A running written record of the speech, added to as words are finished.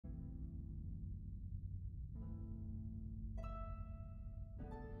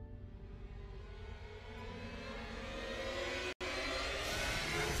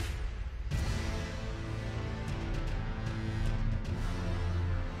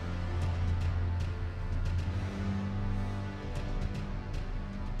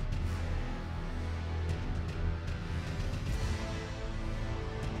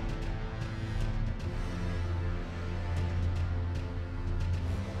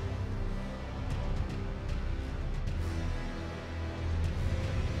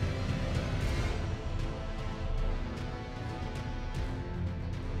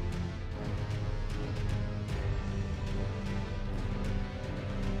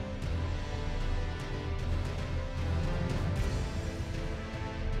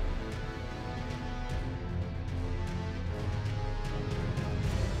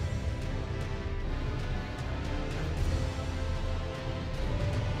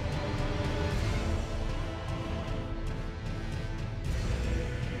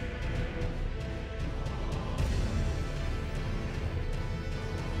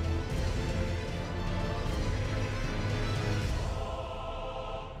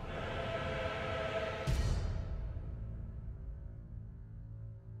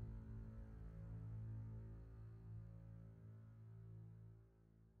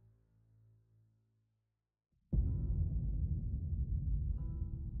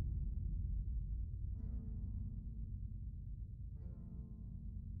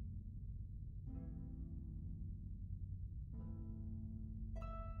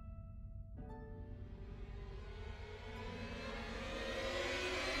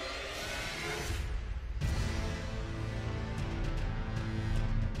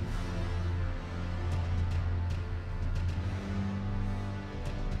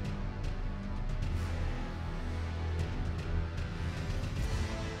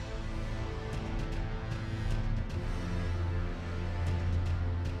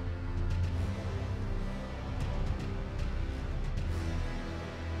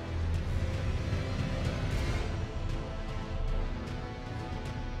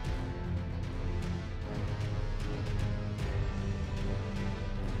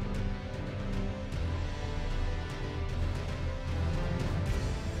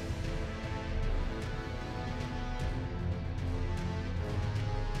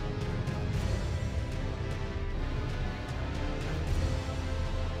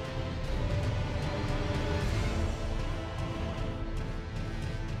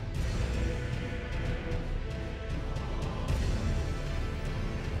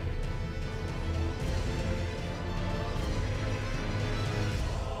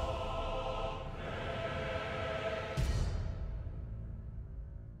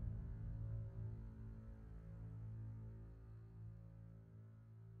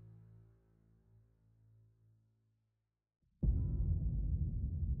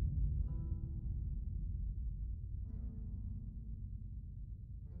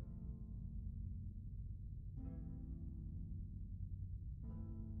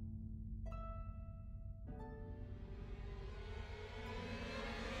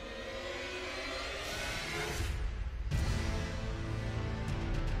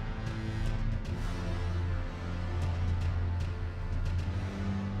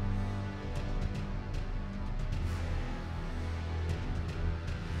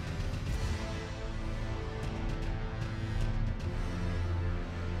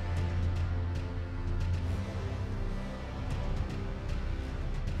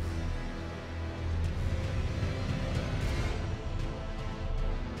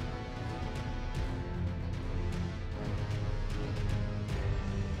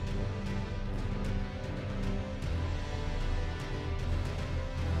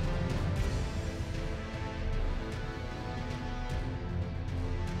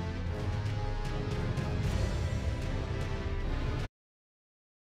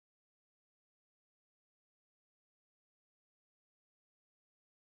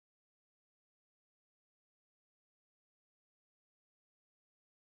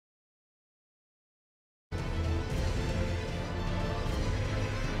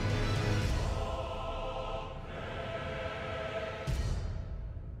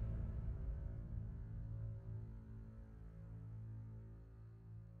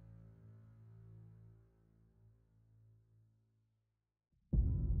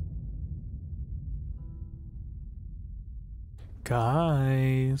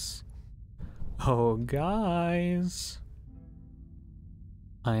Guys. Oh, guys.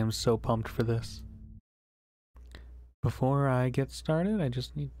 I am so pumped for this. Before I get started, I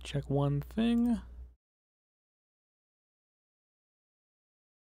just need to check one thing.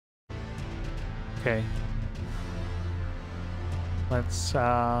 Okay. Let's,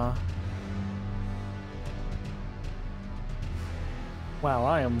 wow,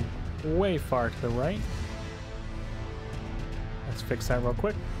 I am way far to the right. Let's fix that real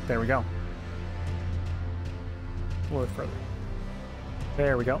quick. There we go. A little further.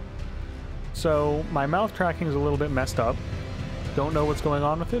 There we go. So, my mouth tracking is a little bit messed up. Don't know what's going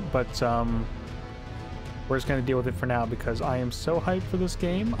on with it, but, we're just gonna deal with it for now because I am so hyped for this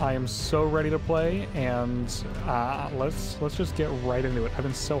game. I am so ready to play, and let's just get right into it. I've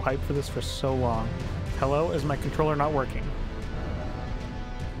been so hyped for this for so long. Hello, is my controller not working?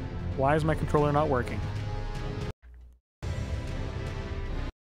 Why is my controller not working?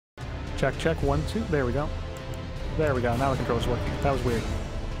 Check, check, 1, 2. There we go. There we go. Now the controller's working. That was weird.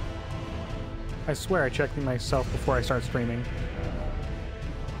 I swear I checked myself before I start streaming.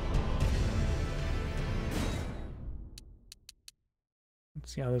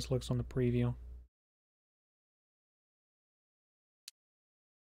 Let's see how this looks on the preview.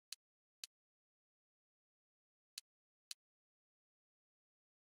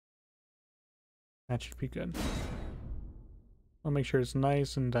 That should be good. I'll make sure it's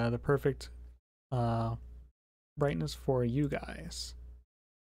nice and the perfect brightness for you guys.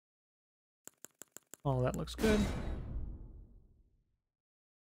 Oh, that looks good.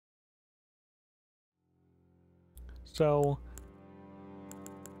 So,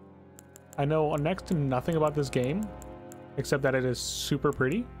 I know next to nothing about this game, except that it is super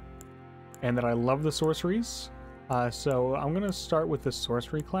pretty, and that I love the sorceries. So I'm gonna start with the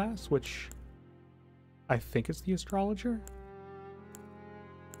sorcery class, which I think it's the astrologer.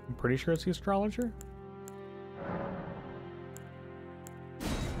 I'm pretty sure it's the astrologer.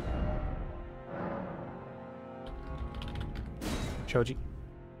 Shoji.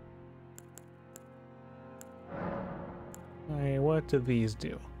 Hey, what do these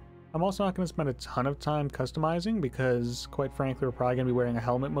do? I'm also not going to spend a ton of time customizing because, quite frankly, we're probably going to be wearing a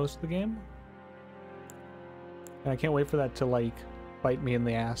helmet most of the game. And I can't wait for that to, like, bite me in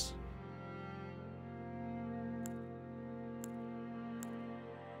the ass.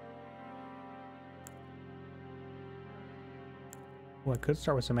 Well, I could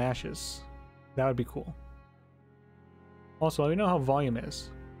start with some ashes. That would be cool. Also, let me know how volume is.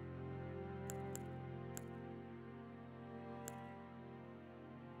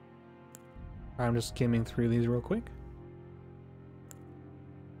 I'm just skimming through these real quick.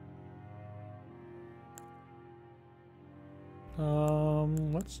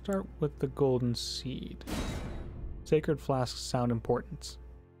 Let's start with the golden seed. Sacred flasks sound important.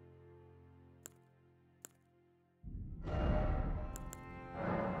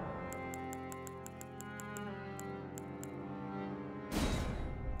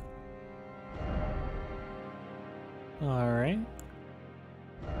 Alright.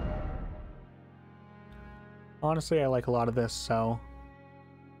 Honestly, I like a lot of this, so...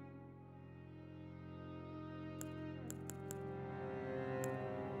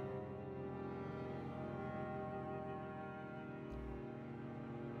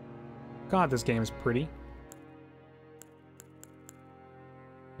 God, this game is pretty.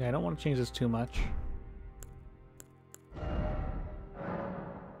 Yeah, I don't want to change this too much.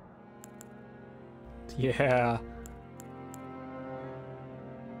 Yeah.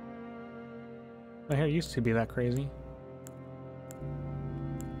 My hair used to be that crazy.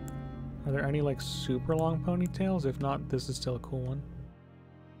 Are there any, like, super long ponytails? If not, this is still a cool one.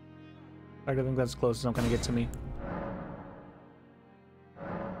 I don't think that's as close as I'm gonna get to me.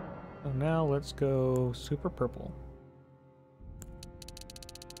 So now let's go super purple.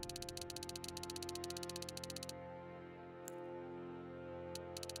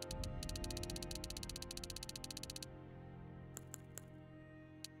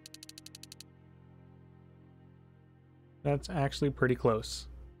 That's actually pretty close.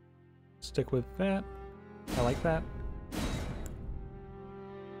 Stick with that. I like that.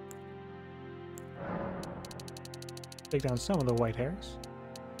 Take down some of the white hairs.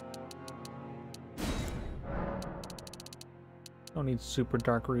 Don't need super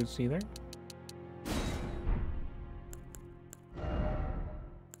dark roots either.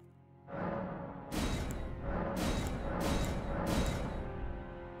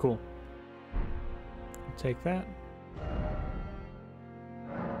 Cool. Take that.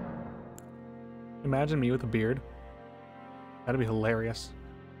 Imagine me with a beard. That'd be hilarious.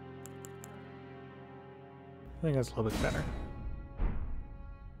 I think that's a little bit better.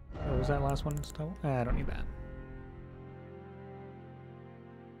 was that last one still? I don't need that.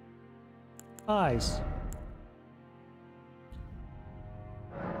 Eyes.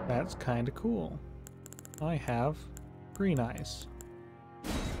 That's kind of cool. I have green eyes.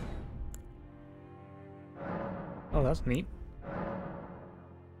 Oh, that's neat.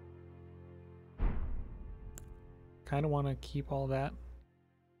 Kind of want to keep all that.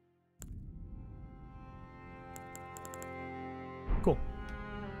 Cool.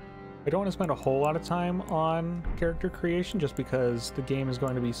 I don't want to spend a whole lot of time on character creation just because the game is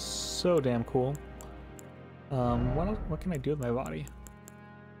going to be so damn cool. What can I do with my body?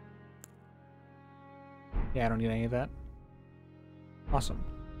 Yeah, I don't need any of that. Awesome.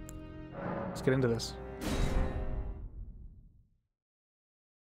 Let's get into this.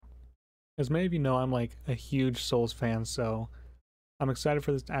 As many of you know, I'm like a huge Souls fan, so I'm excited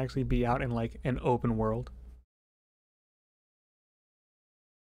for this to actually be out in like an open world.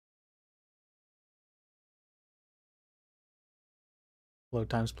 Load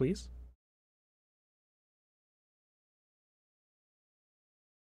times, please.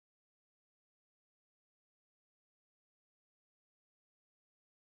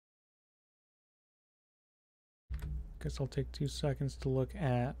 Guess I'll take 2 seconds to look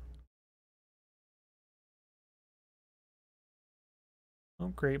at...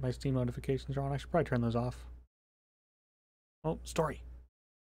 Oh, great, my Steam notifications are on. I should probably turn those off. Oh, story.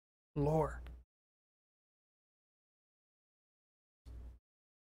 Lore.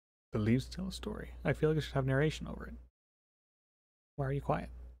 The leaves tell a story. I feel like I should have narration over it. Why are you quiet?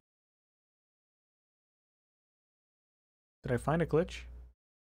 Did I find a glitch?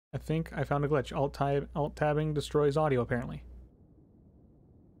 I think I found a glitch. Alt-tabbing destroys audio, apparently.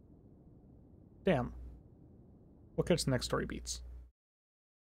 Damn. We'll catch the next story beats.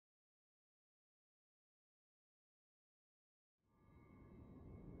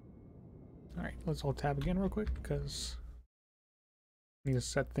 Alright, let's alt-tab again real quick, because I need to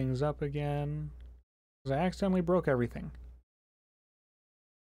set things up again. Because I accidentally broke everything.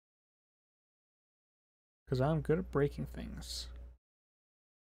 Because I'm good at breaking things.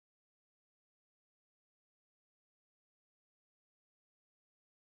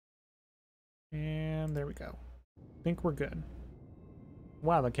 And there we go. I think we're good.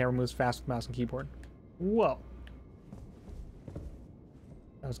 Wow, the camera moves fast with mouse and keyboard. Whoa.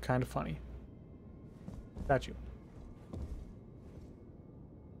 That was kind of funny. Got you.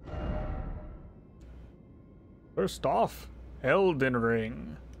 First off, Elden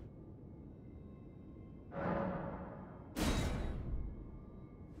Ring.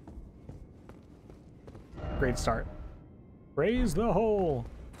 Great start. Raise the hole.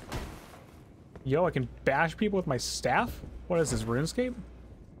 Yo, I can bash people with my staff? What is this, RuneScape?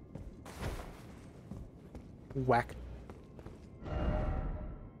 Whack.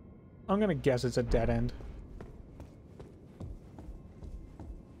 I'm gonna guess it's a dead end.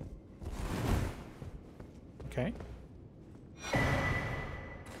 Okay.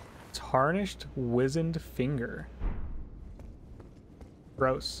 Tarnished wizened finger.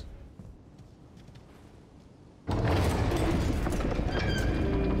 Gross.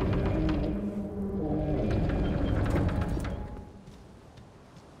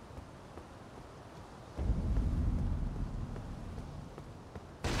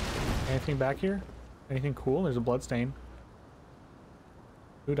 Anything back here? Anything cool? There's a bloodstain.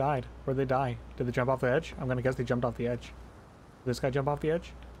 Who died? Where'd they die? Did they jump off the edge? I'm gonna guess they jumped off the edge. Did this guy jump off the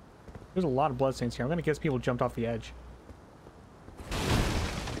edge? There's a lot of bloodstains here. I'm gonna guess people jumped off the edge.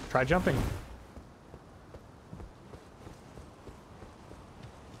 Try jumping.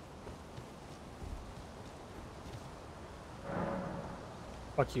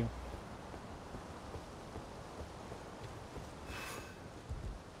 Fuck you.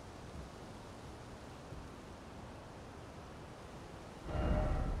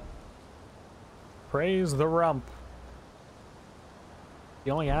 Praise the rump.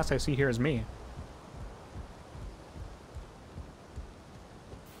 The only ass I see here is me.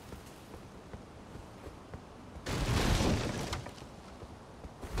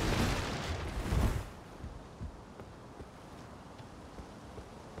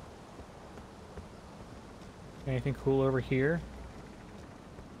 Anything cool over here?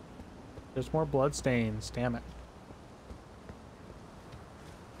 There's more bloodstains, damn it.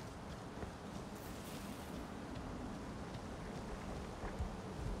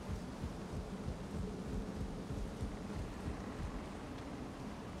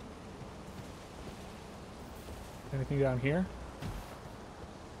 Anything down here?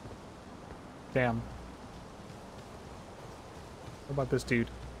 Damn. What about this dude?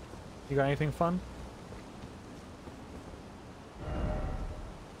 You got anything fun?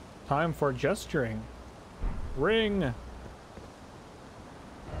 Time for gesturing. Ring!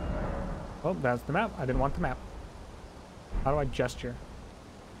 Oh, that's the map. I didn't want the map. How do I gesture?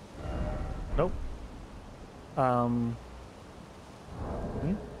 Nope. Hmm?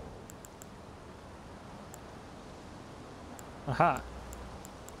 Aha.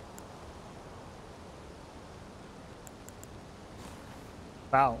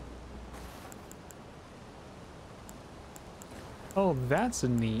 Wow. Oh, that's a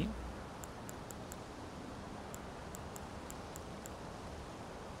neat.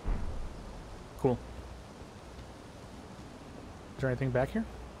 Cool. Is there anything back here?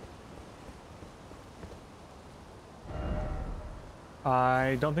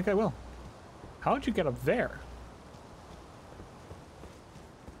 I don't think I will. How'd you get up there?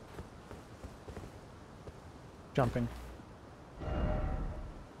 Jumping.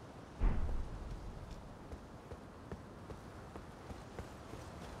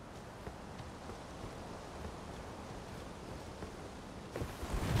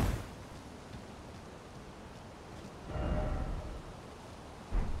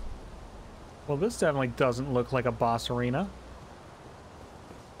 Well, this definitely doesn't look like a boss arena.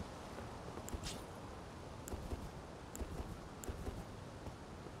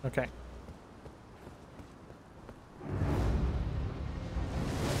 Okay.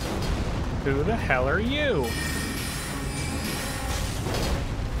 Who the hell are you?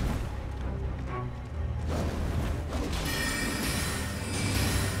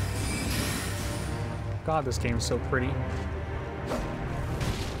 God, this game's so pretty.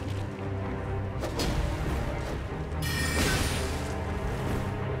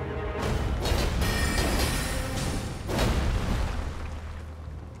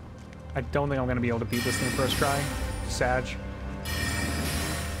 I don't think I'm going to be able to beat this thing first try. Sag.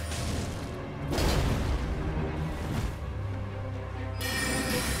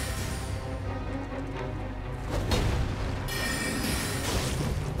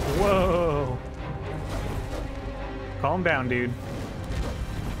 Whoa! Calm down, dude.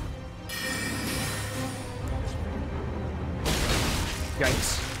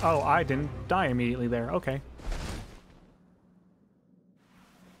 Yikes. Oh, I didn't die immediately there. Okay.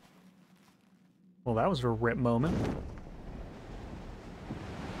 Well, that was a rip moment.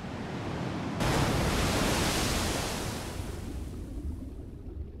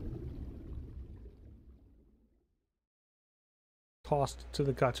 Tossed to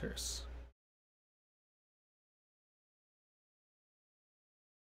the gutters.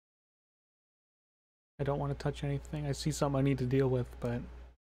 I don't want to touch anything. I see something I need to deal with, but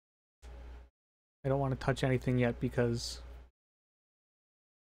I don't want to touch anything yet because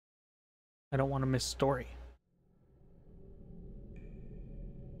I don't want to miss story.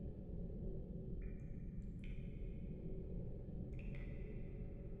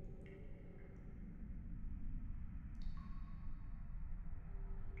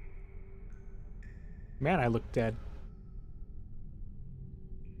 Man, I look dead.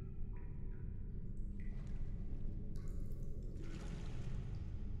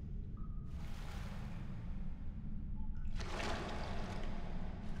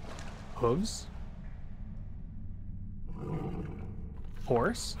 Hooves?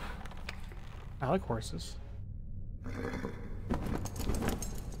 Horse? I like horses.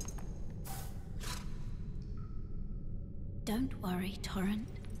 Don't worry, Torrent.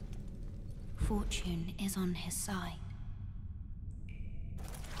 Fortune is on his side.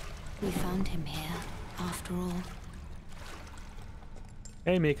 We found him here, after all.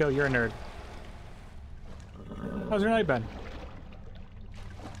 Hey, Miko, you're a nerd. How's your night been?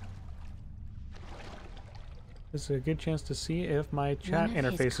 This is a good chance to see if my chat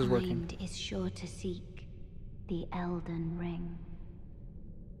interface is working. One of his kind is sure to seek the Elden Ring.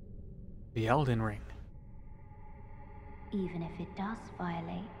 The Elden Ring. Even if it does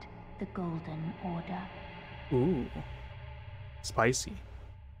violate the Golden Order. Ooh. Spicy.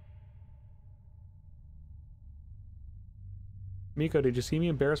 Miko, did you see me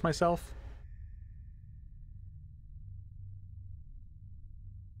embarrass myself?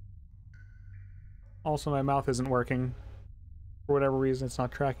 Also, my mouth isn't working. For whatever reason, it's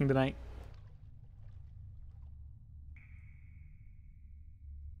not tracking tonight.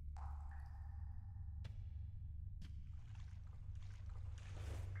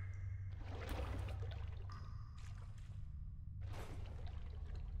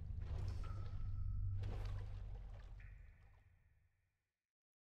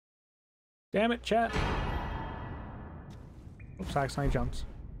 Damn it, chat. Oops, I accidentally jumped.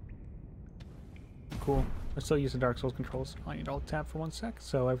 Cool. I still use the Dark Souls controls. I need to alt tab for 1 sec,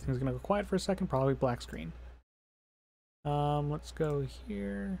 so everything's gonna go quiet for a second, probably black screen. Let's go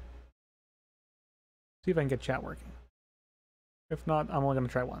here. See if I can get chat working. If not, I'm only going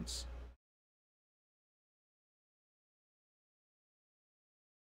to try once.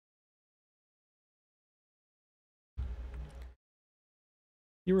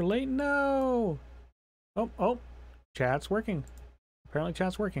 You were late? No! Oh, chat's working. Apparently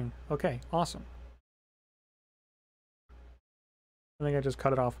chat's working. Okay, awesome. I think I just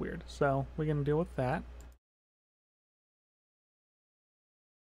cut it off weird, so we can deal with that.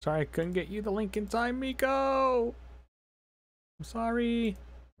 Sorry I couldn't get you the link in time, Miko! I'm sorry.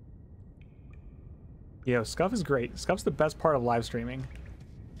 Yo, Scuff is great. Scuff's the best part of live streaming.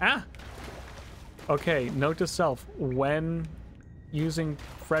 Ah! Okay, note to self, when using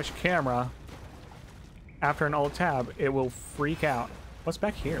fresh camera after an alt tab, it will freak out. What's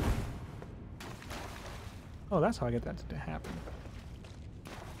back here? Oh, that's how I get that to happen.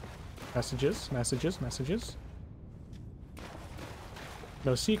 Messages, messages, messages.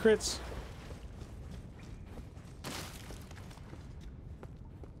 No secrets.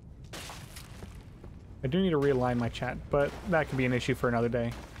 I do need to realign my chat, but that could be an issue for another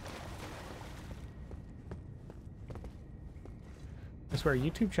day. I swear,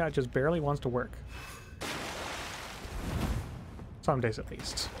 YouTube chat just barely wants to work. Some days at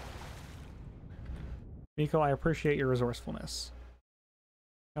least. Miko, I appreciate your resourcefulness.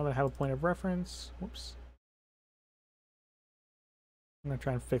 Now that I have a point of reference, whoops. I'm gonna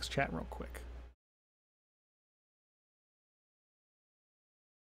try and fix chat real quick.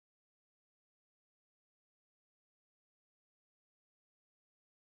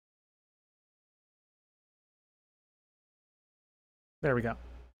 There we go.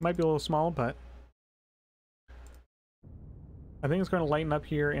 Might be a little small, but I think it's going to lighten up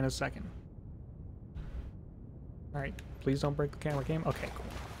here in a second. Alright, please don't break the camera game. Okay, cool.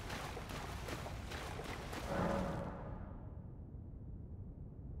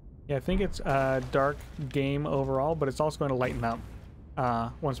 Yeah, I think it's a dark game overall, but it's also going to lighten up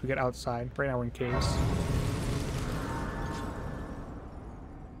once we get outside. Right now we're in caves.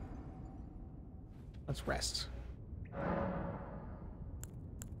 Let's rest.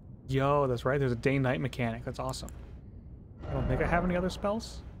 Yo, that's right. There's a day-night mechanic. That's awesome. I don't think I have any other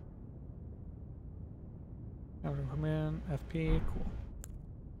spells. Come in, FP, cool.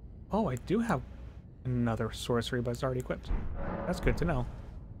 Oh, I do have another sorcery, but it's already equipped. That's good to know.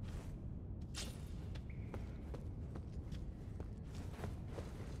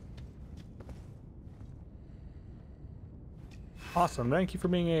 Awesome. Thank you for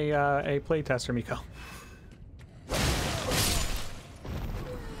being a playtester, Miko.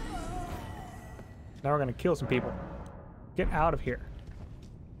 Now we're gonna kill some people. Get out of here.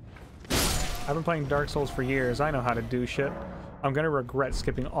 I've been playing Dark Souls for years. I know how to do shit. I'm gonna regret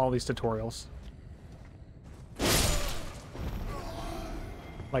skipping all these tutorials.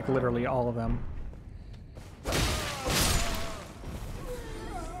 Like literally all of them.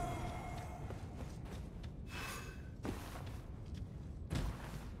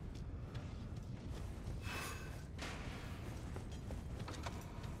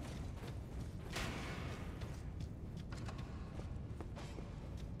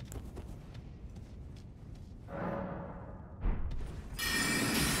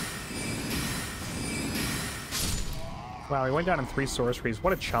 Wow, he went down in 3 sorceries.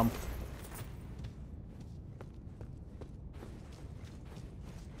 What a chump.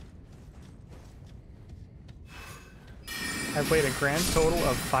 I played a grand total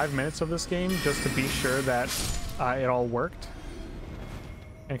of 5 minutes of this game just to be sure that it all worked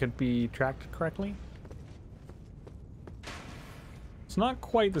and could be tracked correctly. It's not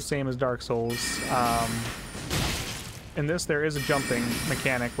quite the same as Dark Souls. In this, there is a jumping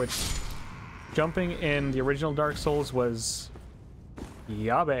mechanic, which jumping in the original Dark Souls was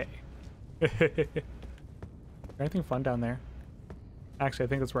yabe. Anything fun down there? Actually, I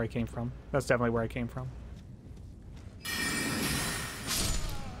think that's where I came from. That's definitely where I came from.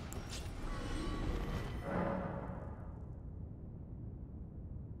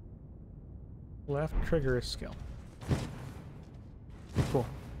 Left trigger skill. Cool.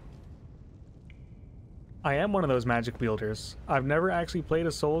 I am one of those magic wielders. I've never actually played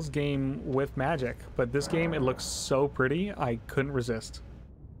a Souls game with magic, but this game, it looks so pretty, I couldn't resist.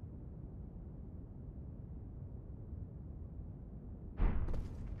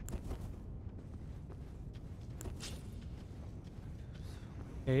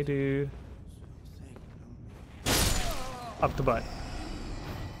 Hey, dude. Up the butt.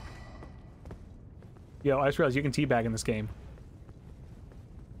 Yo, I just realized you can teabag in this game.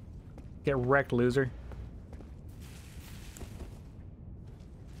 Get wrecked, loser.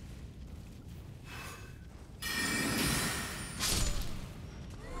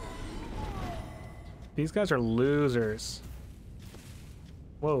 These guys are losers.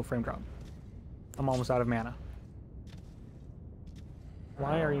 Whoa, frame drop. I'm almost out of mana.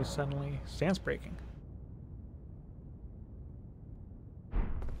 Why are you suddenly stance breaking?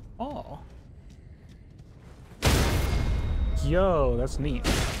 Oh. Yo, that's neat.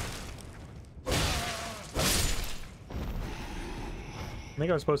 I think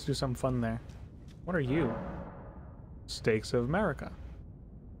I was supposed to do something fun there. What are you? Stakes of America.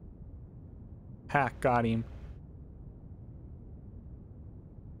 Hack, got him.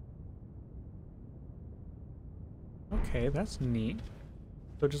 Okay, that's neat.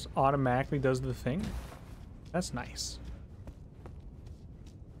 So it just automatically does the thing? That's nice.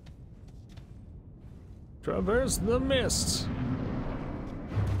 Traverse the mist.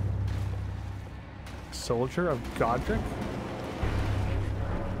 Soldier of Godric?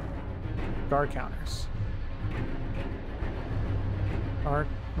 Guard counters.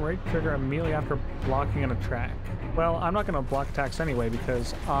 Right trigger immediately after blocking an attack. Well, I'm not going to block attacks anyway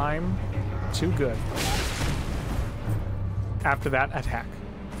because I'm too good. After that attack.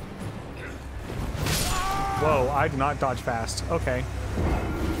 Whoa, I do not dodge fast. Okay.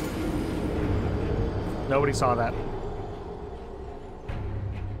 Nobody saw that.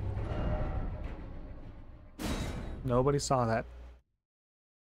 Nobody saw that.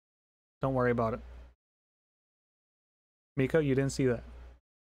 Don't worry about it. Miko, you didn't see that.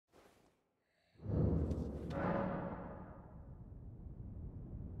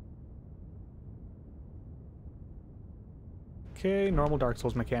 Okay, normal Dark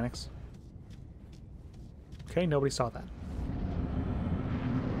Souls mechanics. Okay, nobody saw that.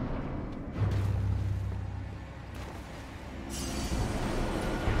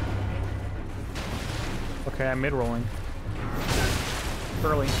 Okay, I'm mid-rolling.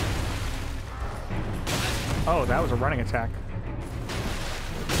 Early. Oh, that was a running attack.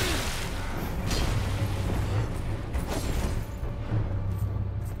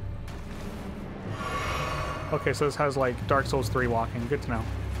 Okay, so this has like Dark Souls 3 walking. Good to know.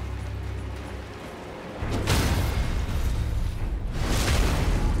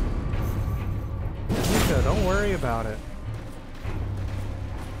 Mika, don't worry about it.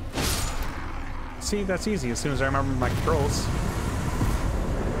 See, that's easy as soon as I remember my controls.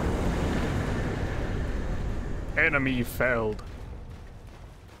 Enemy felled.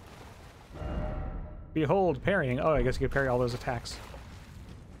 Behold, parrying. Oh, I guess you could parry all those attacks.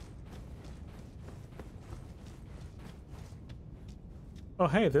 Oh,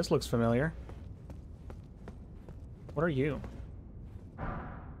 hey, this looks familiar. What are you?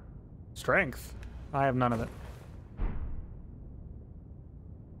 Strength. I have none of it.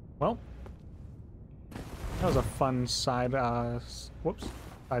 Well, that was a fun side, whoops,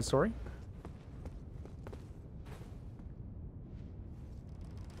 side story.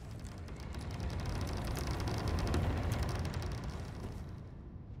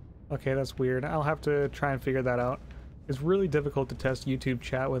 Okay, that's weird. I'll have to try and figure that out. It's really difficult to test YouTube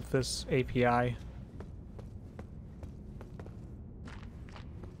chat with this API.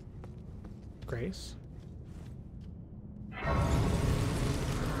 Grace?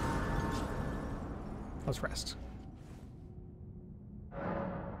 Let's rest.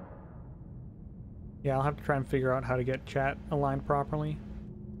 Yeah, I'll have to try and figure out how to get chat aligned properly.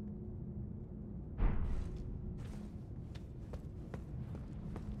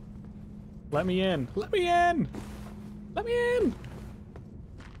 Let me in! Let me in! Let me in!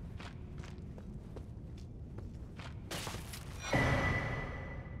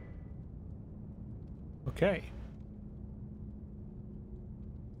 Okay.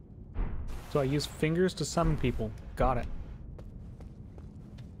 So I use fingers to summon people. Got it.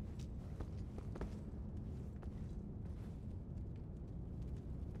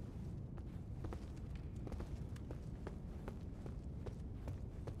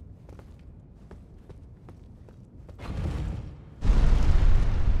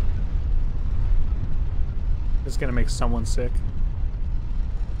 It's gonna make someone sick.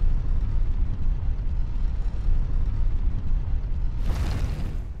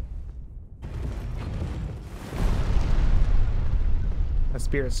 That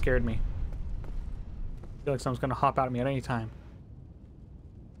spirit scared me. I feel like someone's gonna hop out at me at any time.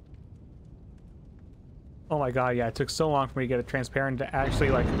 Oh my god, yeah, it took so long for me to get it transparent to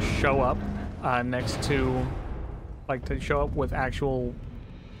actually like show up next to, like, to show up with actual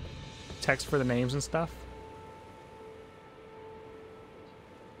text for the names and stuff.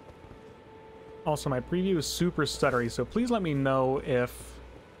 Also, my preview is super stuttery, so please let me know if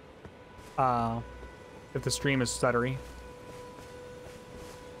the stream is stuttery.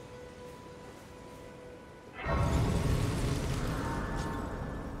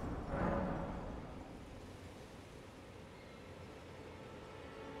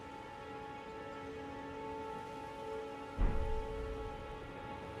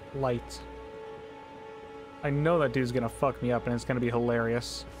 Light. I know that dude's gonna fuck me up and it's gonna be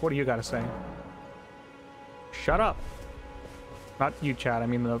hilarious. What do you gotta say? Shut up! Not you, Chad, I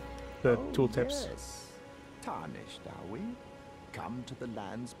mean the tooltips. Yes. Tarnished, are we? Come to the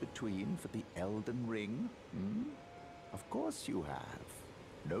lands between for the Elden Ring? Hmm? Of course you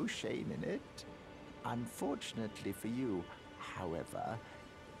have. No shame in it. Unfortunately for you, however,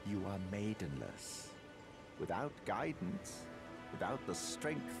 you are maidenless. Without guidance, without the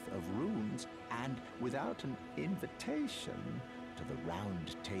strength of runes, and without an invitation to the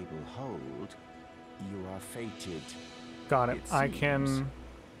Round Table Hold, you are fated. Got it. I can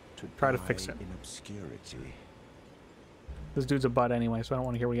try to fix it. In obscurity. This dude's a butt anyway, so I don't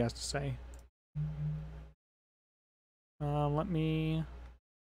want to hear what he has to say. Let me...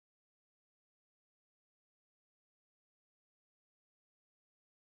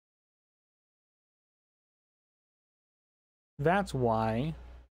 That's why...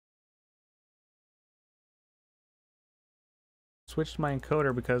 Switched my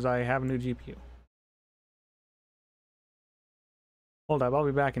encoder because I have a new GPU. Hold up, I'll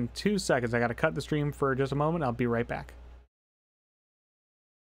be back in 2 seconds. I gotta cut the stream for just a moment. I'll be right back.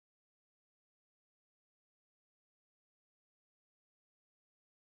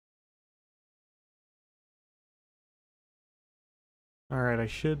 Alright, I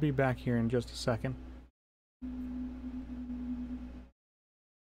should be back here in just a second.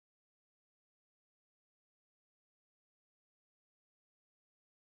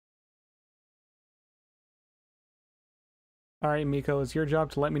 Alright, Miko, it's your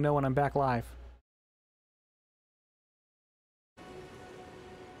job to let me know when I'm back live.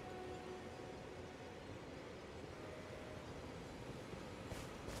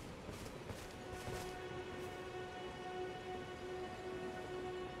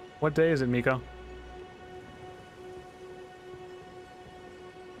 What day is it, Miko?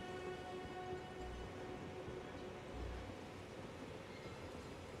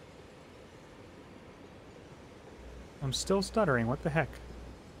 I'm still stuttering. What the heck?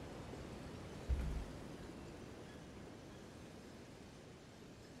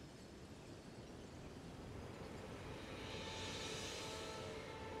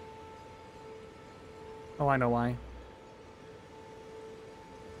 Oh, I know why.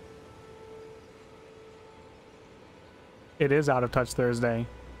 It is Out of Touch Thursday.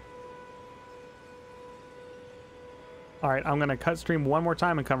 Alright, I'm gonna cut stream one more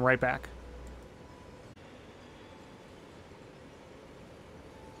time and come right back.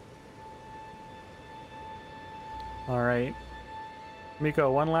 Alright.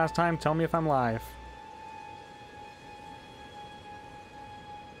 Miko, one last time, tell me if I'm live.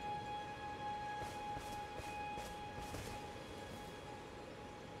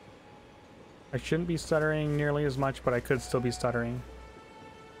 I shouldn't be stuttering nearly as much, but I could still be stuttering.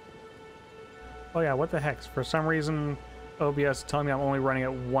 Oh yeah, what the heck? For some reason, OBS is telling me I'm only running at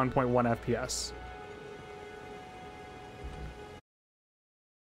 1.1 FPS.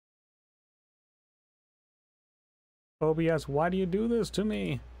 OBS, why do you do this to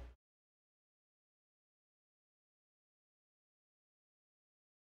me?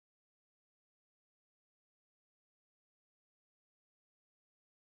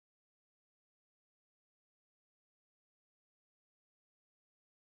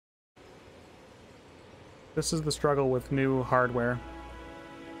 This is the struggle with new hardware.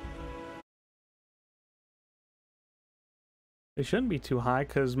 It shouldn't be too high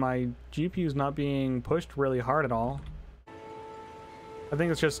because my GPU's not being pushed really hard at all. I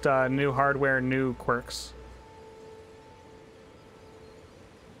think it's just new hardware, new quirks.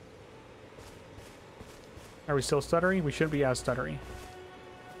 Are we still stuttering? We shouldn't be as stuttery.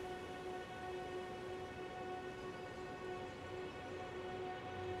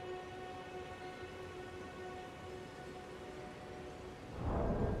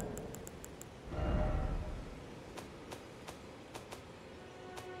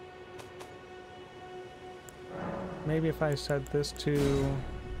 Maybe if I set this to...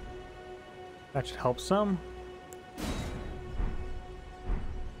 That should help some.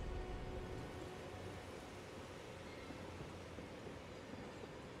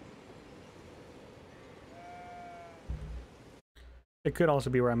 It could also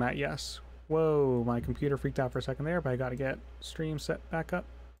be where I'm at, yes. Whoa, my computer freaked out for a second there, but I gotta get stream set back up.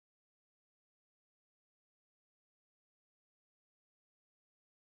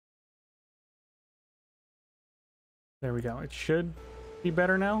 There we go. It should be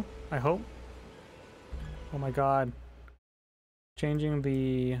better now, I hope. Oh my god. Changing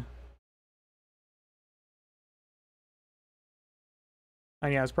the...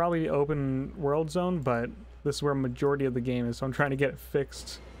 And yeah, it's probably the open world zone, but this is where majority of the game is, so I'm trying to get it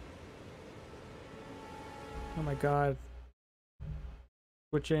fixed Oh my god.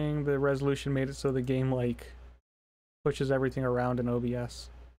 Switching the resolution made it so the game, like, pushes everything around in OBS.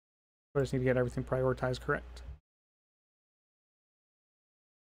 So I just need to get everything prioritized correct.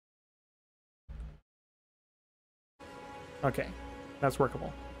 Okay, that's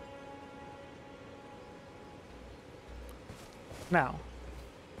workable. Now,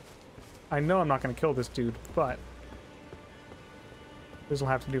 I know I'm not going to kill this dude, but this will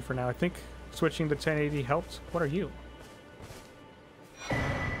have to do for now. I think switching to 1080 helped. What are you?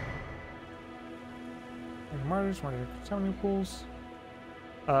 Martyrs, summoning pools.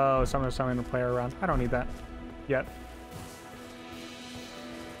 Oh, someone's summoning a player around. I don't need that yet.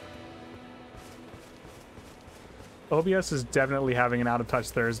 OBS is definitely having an out of touch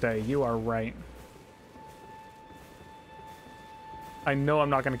Thursday. You are right. I know I'm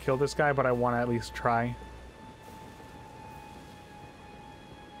not going to kill this guy, but I want to at least try.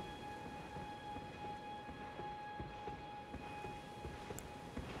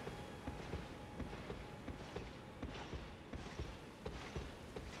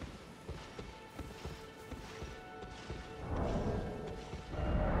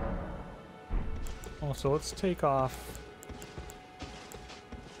 Also, let's take off.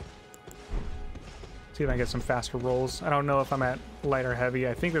 See if I can get some faster rolls. I don't know if I'm at light or heavy.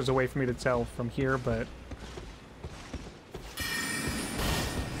 I think there's a way for me to tell from here, but...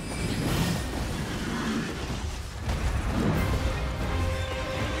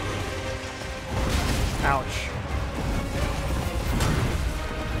 Ouch.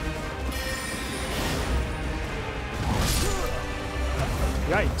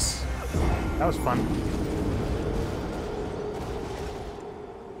 Yikes. That was fun.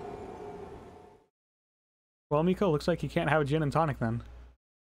 Well, Miko, looks like you can't have a gin and tonic then.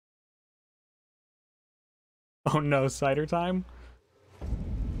 Oh no, cider time?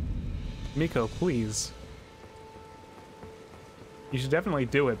 Miko, please. You should definitely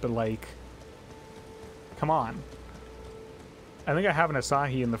do it, but like... Come on. I think I have an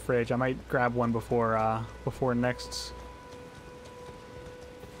Asahi in the fridge. I might grab one before next...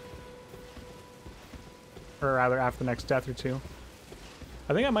 Or rather, after the next death or two.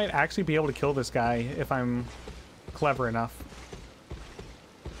 I think I might actually be able to kill this guy if I'm clever enough.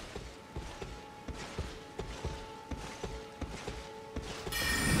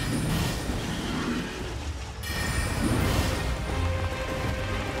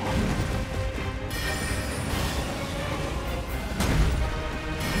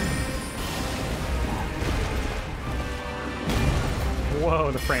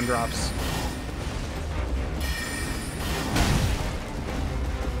 Whoa, the frame drops.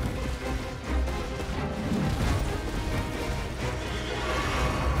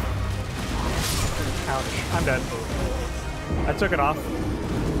 I'm dead. I took it off.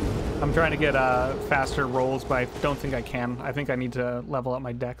 I'm trying to get faster rolls, but I don't think I can. I think I need to level up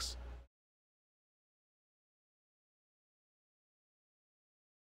my dex.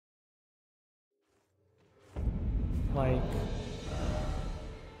 Like...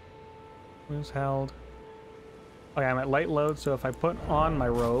 Who's held? Okay, I'm at light load, so if I put on my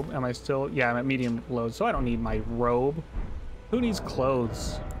robe, am I still... Yeah, I'm at medium load, so I don't need my robe. Who needs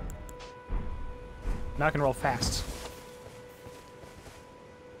clothes? Now I can roll fast.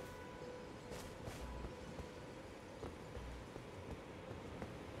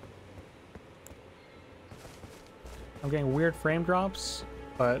 I'm getting weird frame drops,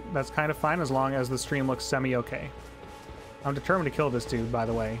 but that's kind of fine as long as the stream looks semi-okay. I'm determined to kill this dude, by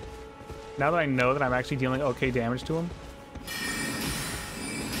the way. Now that I know that I'm actually dealing okay damage to him.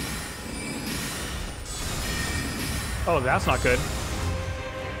 Oh, that's not good.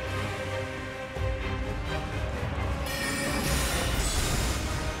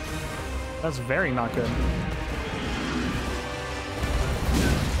 That's very not good.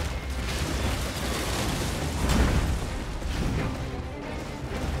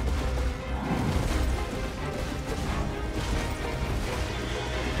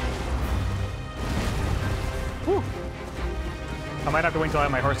 Whew. I might have to wait until I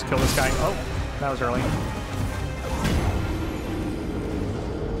have my horse to kill this guy. Oh, that was early.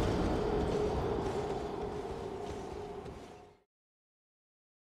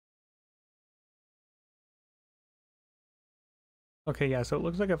 Okay, yeah, so it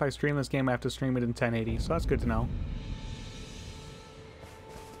looks like if I stream this game, I have to stream it in 1080, so that's good to know.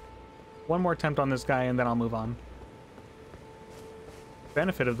 One more attempt on this guy, and then I'll move on.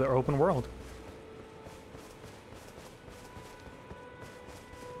 Benefit of the open world.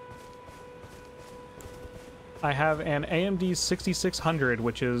 I have an AMD 6600,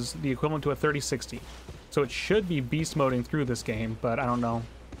 which is the equivalent to a 3060. So it should be beast moding through this game, but I don't know.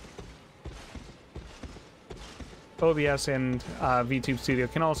 OBS and VTube Studio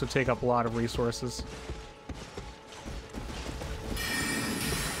can also take up a lot of resources.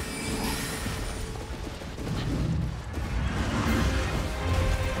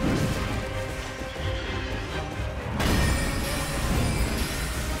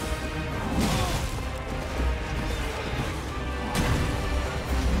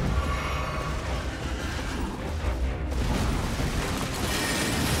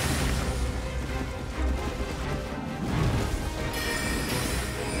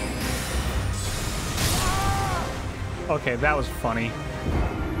 Okay, that was funny.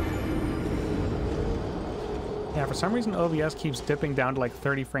 Yeah, for some reason OBS keeps dipping down to like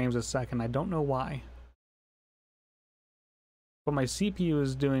 30 frames a second. I don't know why. But my CPU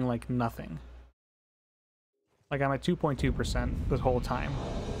is doing like nothing. Like I'm at 2.2% this whole time.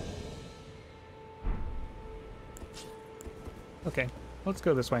 Okay, let's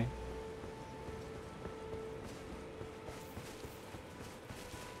go this way.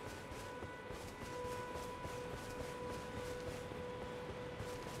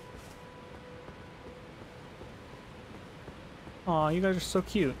 Aw, you guys are so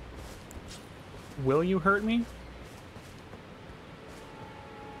cute. Will you hurt me?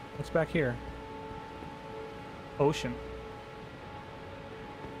 What's back here? Ocean.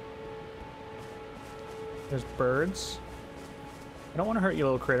 There's birds. I don't want to hurt you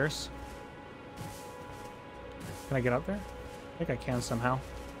little critters. Can I get up there? I think I can somehow.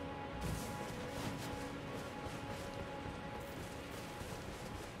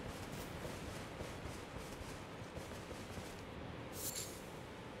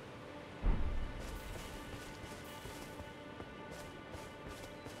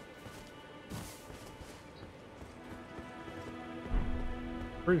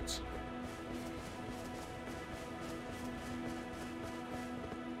 Fruits.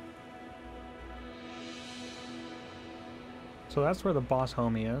 So that's where the boss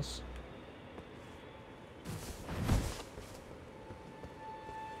homie is.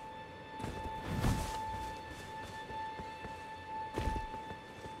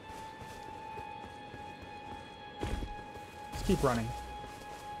 Let's keep running.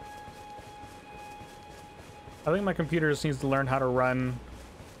 I think my computer just needs to learn how to run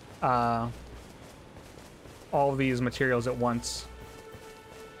all of these materials at once.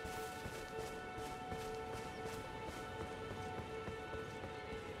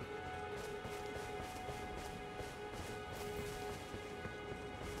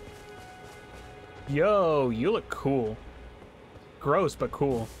 Yo, you look cool. Gross, but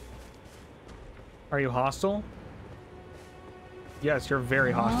cool. Are you hostile? Yes, you're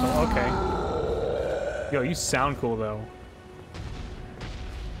very hostile. Okay. Yo, you sound cool, though.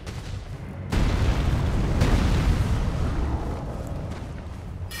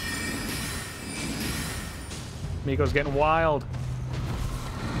 Miko's getting wild.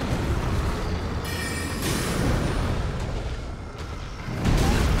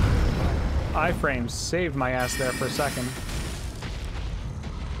 Iframes saved my ass there for a second.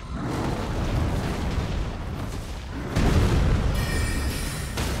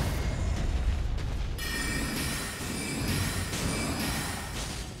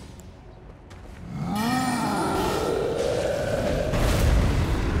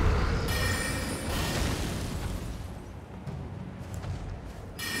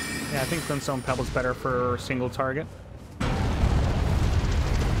 Yeah, I think Flintstone Pebble's better for single target.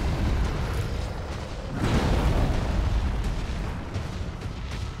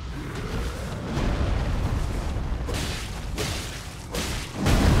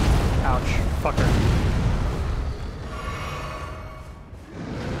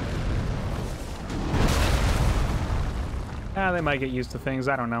 They might get used to things,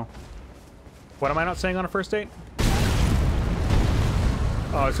 I don't know. What am I not saying on a first date?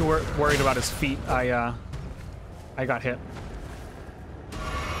 Oh, I was worried about his feet. I got hit.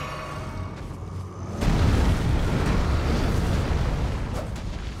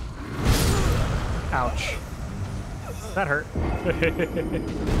 Ouch. That hurt.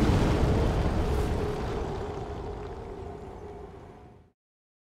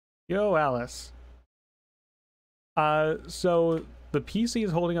 Yo, Alice. So the PC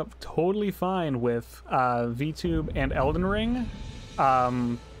is holding up totally fine with VTube and Elden Ring,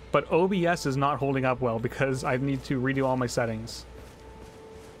 but OBS is not holding up well because I need to redo all my settings.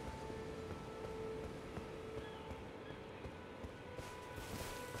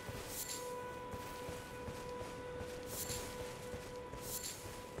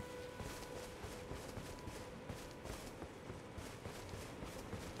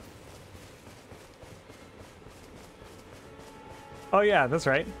 Oh yeah, that's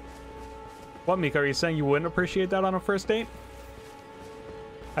right. What, Mika? Are you saying you wouldn't appreciate that on a first date?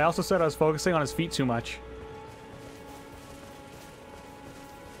 I also said I was focusing on his feet too much.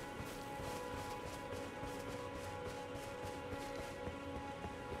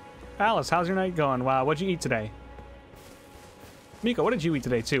 Alice, how's your night going? Wow, what'd you eat today? Mika, what did you eat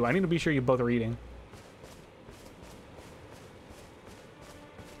today, too? I need to be sure you both are eating.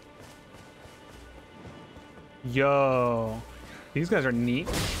 Yo. These guys are neat.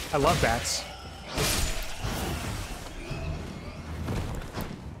 I love bats.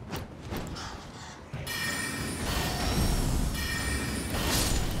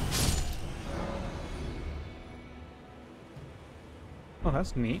 Oh,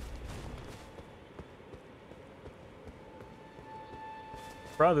 that's neat.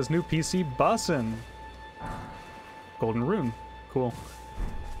 Bro, this new PC bussin'. Golden rune. Cool.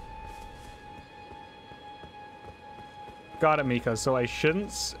 Got it, Mika. So I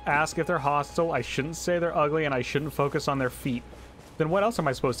shouldn't ask if they're hostile, I shouldn't say they're ugly, and I shouldn't focus on their feet. Then what else am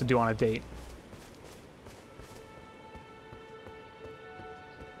I supposed to do on a date?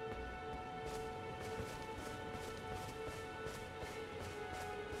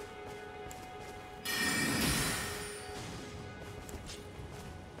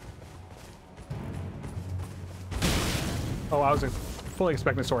 Oh, I was fully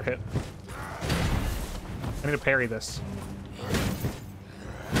expecting a sword hit. I need to parry this.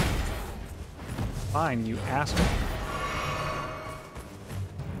 Fine, you asshole.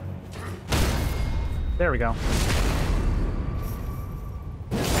 There we go.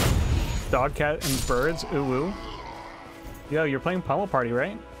 Dog, cat, and birds. Ooh, woo. Yo, you're playing Pummel Party,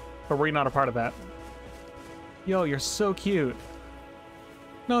 right? Or were you not a part of that? Yo, you're so cute.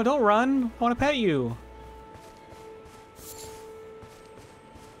 No, don't run. I want to pet you.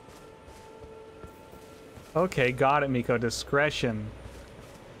 Okay, got it, Miko. Discretion.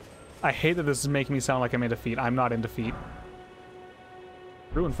 I hate that this is making me sound like I'm in defeat. I'm not in defeat.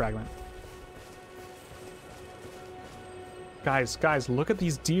 Ruin fragment. Guys, look at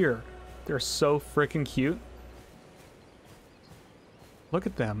these deer. They're so freaking cute. Look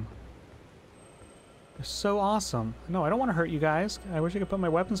at them. They're so awesome. No, I don't want to hurt you guys. I wish I could put my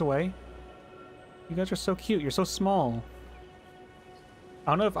weapons away. You guys are so cute. You're so small.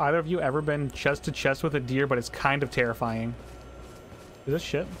 I don't know if either of you ever been chest to chest with a deer, but it's kind of terrifying. Is this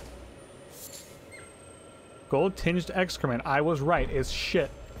shit? Gold tinged excrement. I was right. It's shit.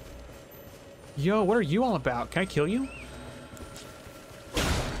 Yo, what are you all about? Can I kill you?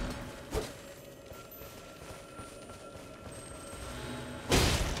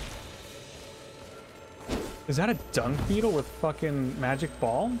 Is that a dung beetle with fucking magic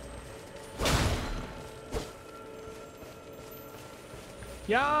ball?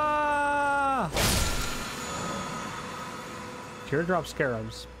 Yeah! Teardrop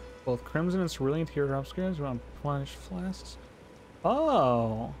scarabs. Both crimson and cerulean teardrop scarabs around replenished flasks.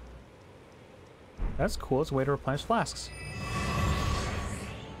 Oh! That's cool. It's a way to replenish flasks.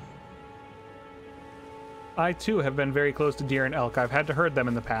 I too have been very close to deer and elk. I've had to herd them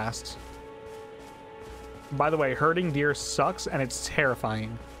in the past. By the way, herding deer sucks and it's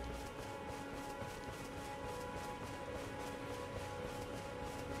terrifying.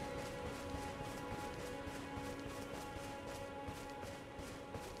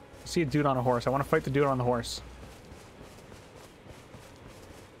 See a dude on a horse. I want to fight the dude on the horse.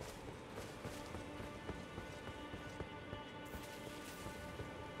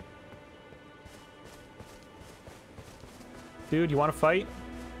 Dude, you want to fight?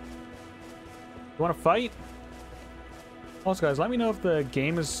 You want to fight? Also, guys, let me know if the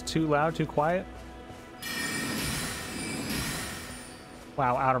game is too loud, too quiet.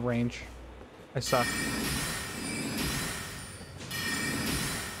 Wow, out of range. I suck.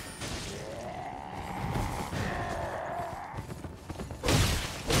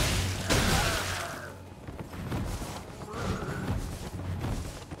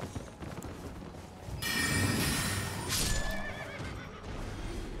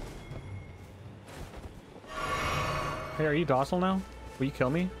 Hey, are you docile now? Will you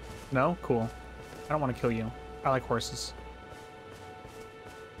kill me? No? Cool. I don't want to kill you. I like horses.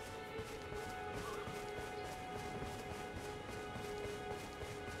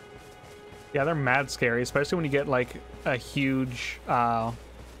 Yeah, they're mad scary, especially when you get, like, a huge, buck.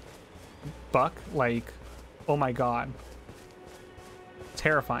 Like, oh my god.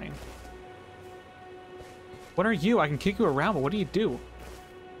 Terrifying. What are you? I can kick you around, but what do you do?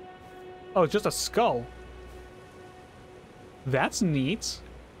 Oh, it's just a skull. That's neat.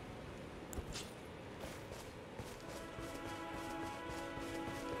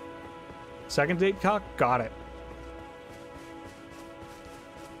 Second date cock? Got it.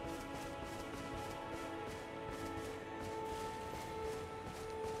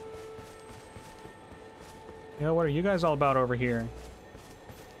 You know, what are you guys all about over here?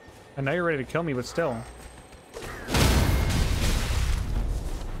 I know you're ready to kill me, but still.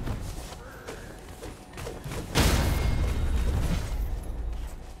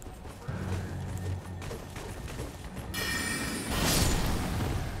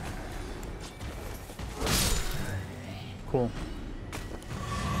 Cool.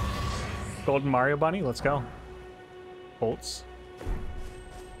 Golden Mario Bunny, let's go. Bolts.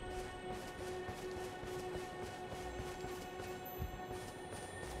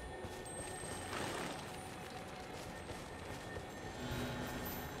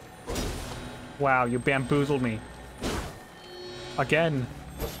 Wow, you bamboozled me. Again.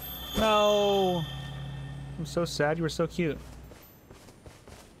 No. I'm so sad. You were so cute.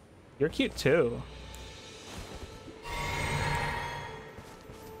 You're cute too.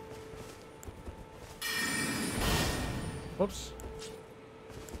 Whoops.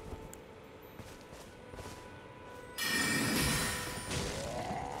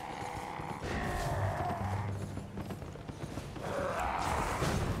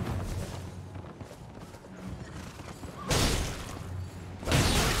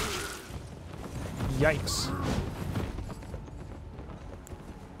 Yikes.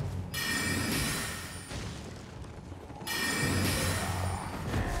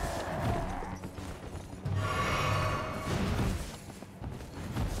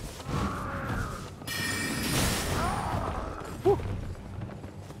 Woo.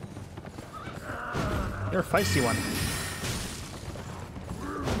 You're a feisty one.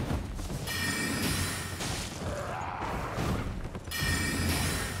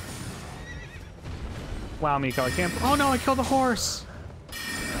 Wow, Miko, I can't... Oh no, I killed the horse!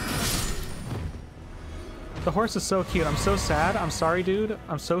 The horse is so cute. I'm so sad. I'm sorry, dude.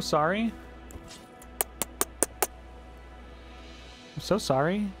 I'm so sorry. I'm so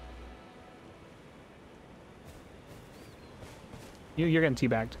sorry. You're getting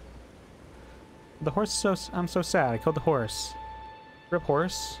teabagged. The horse is so... I'm so sad. I killed the horse. Rip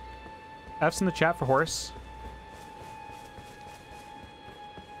horse. F's in the chat for horse.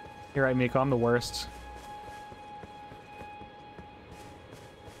 You're right, Miko. I'm the worst.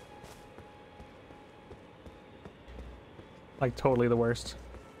 Like, totally the worst.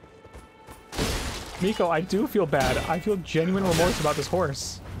 Miko, I do feel bad. I feel genuine remorse about this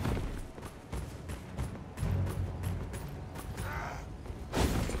horse.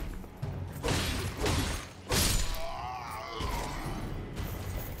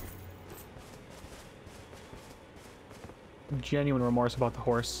 Genuine remorse about the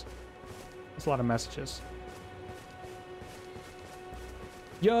horse. That's a lot of messages.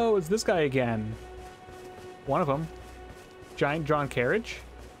 Yo, it's this guy again. One of them. Giant drawn carriage?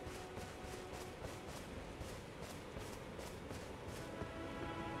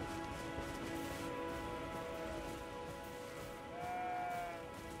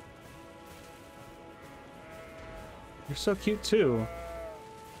 You're so cute too.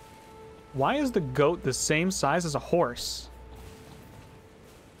 Why is the goat the same size as a horse?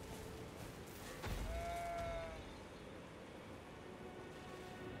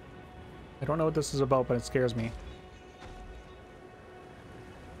 I don't know what this is about, but it scares me.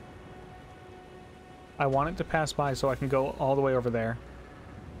 I want it to pass by so I can go all the way over there.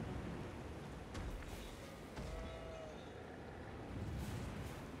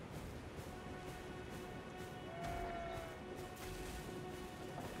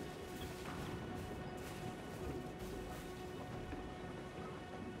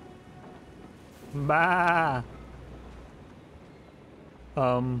 Bah.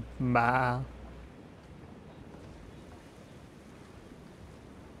 Bah.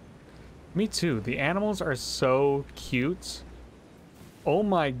 Me too. The animals are so cute. Oh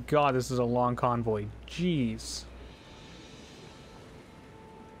my god, this is a long convoy. Jeez.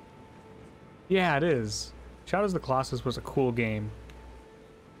 Yeah, it is. Shadows of the Colossus was a cool game.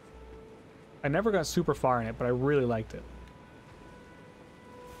 I never got super far in it, but I really liked it.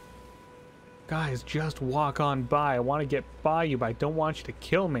 Guys, just walk on by. I want to get by you, but I don't want you to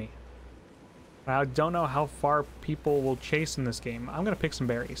kill me. I don't know how far people will chase in this game. I'm gonna pick some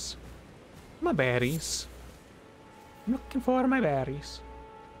berries. My berries. I'm looking for my berries.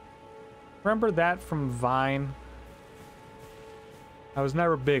 Remember that from Vine? I was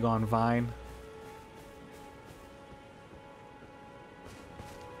never big on Vine.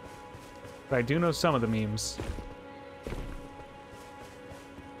 But I do know some of the memes.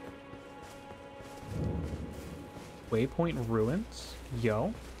 Waypoint Ruins?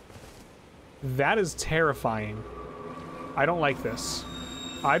 Yo. That is terrifying. I don't like this.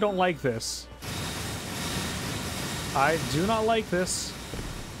 I don't like this. I do not like this.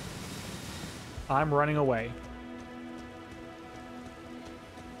 I'm running away.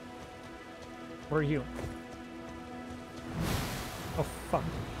 What are you? Oh, fuck.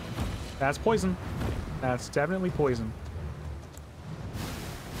 That's poison. That's definitely poison.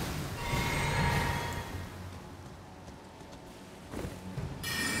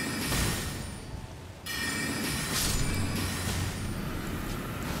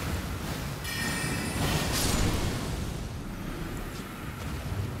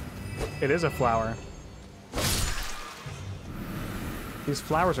 It is a flower. These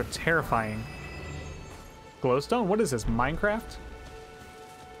flowers are terrifying. Glowstone? What is this, Minecraft?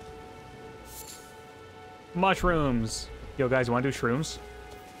 Mushrooms! Yo, guys, you wanna do shrooms?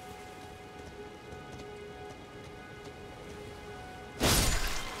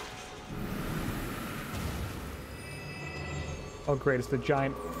 Oh, great, it's the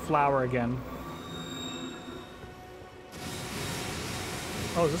giant flower again.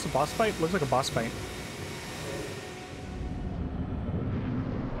 Oh, is this a boss fight? Looks like a boss fight.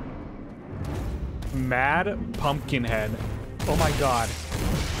 Mad Pumpkinhead. Oh my god.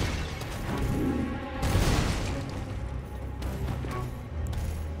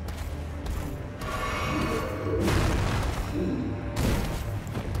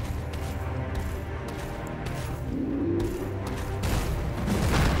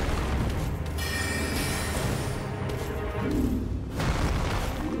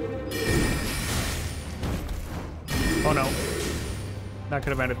 Oh no. That could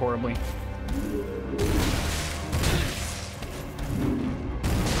have ended horribly.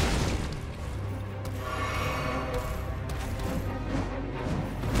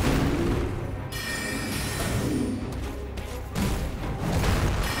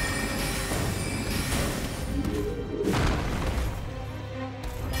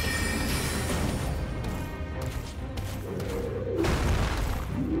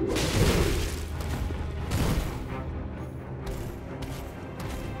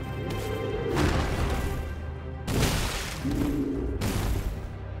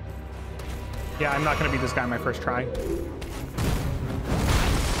 Yeah, I'm not gonna beat this guy on my first try.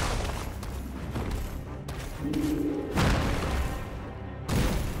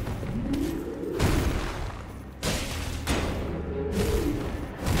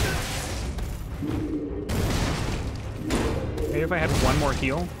 Maybe if I had one more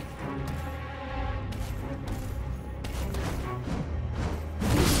heal.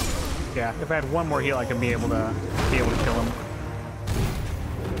 Yeah, if I had one more heal, I could be able to kill him.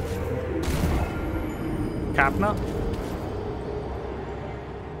 Kapna?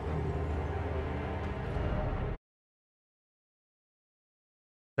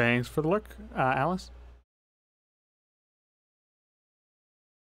 Thanks for the look, Alice.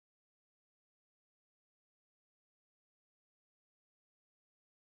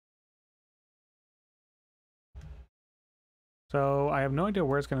 So, I have no idea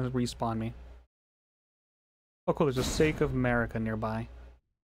where it's going to respawn me. Oh cool, there's a Sake of America nearby.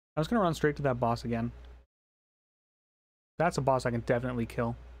 I was going to run straight to that boss again. That's a boss I can definitely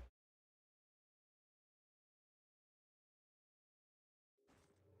kill.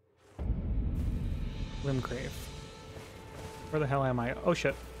 Limgrave. Where the hell am I? Oh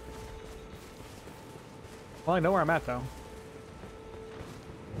shit. Well, I know where I'm at though.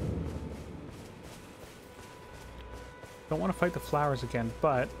 Don't want to fight the flowers again,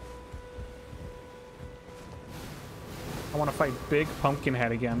 but I want to fight Big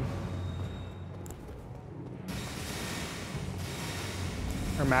Pumpkinhead again.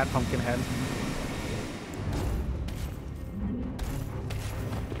 Or Mad Pumpkinhead.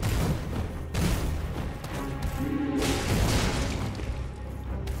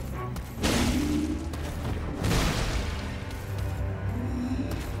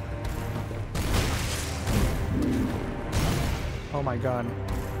 Oh my god.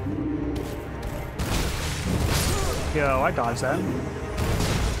 Yo, I dodged that.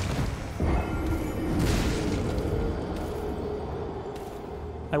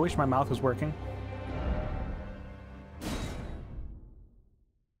 I wish my mouth was working.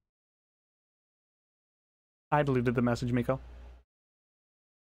 I deleted the message, Miko.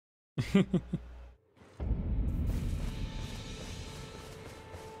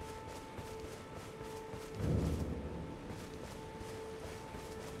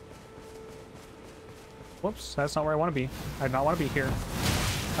 Whoops, that's not where I want to be. I do not want to be here.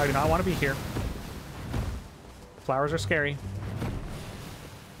 I do not want to be here. Flowers are scary.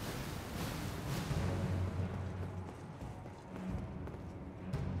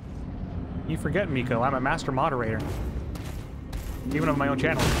 You forget, Miko, I'm a master moderator. Even on my own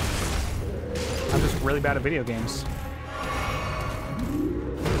channel. I'm just really bad at video games.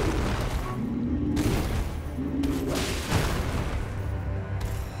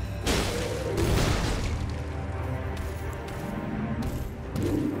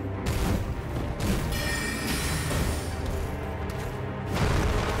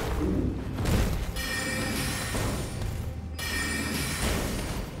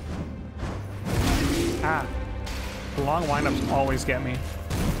 The long windups always get me.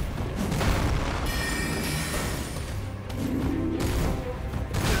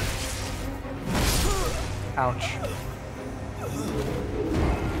 Ouch.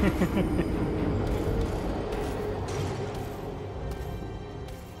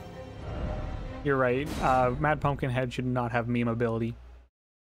 You're right. Mad Pumpkinhead should not have meme ability.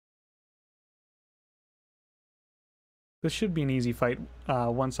 This should be an easy fight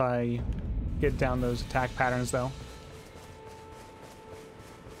once I get down those attack patterns, though.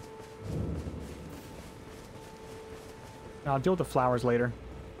 I'll deal with the flowers later.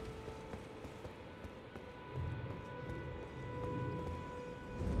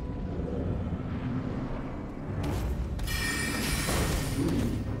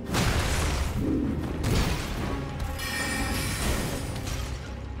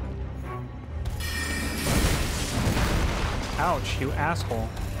 Ouch, you asshole.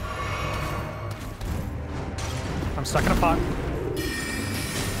 I'm stuck in a pot.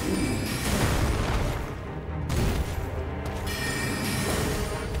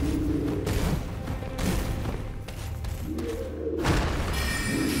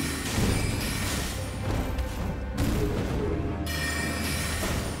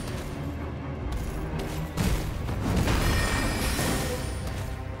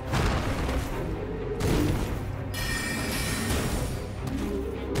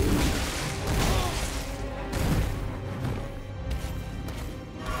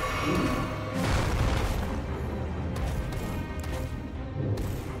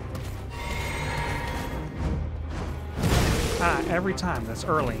 Every time, that's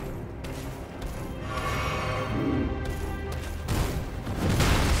early.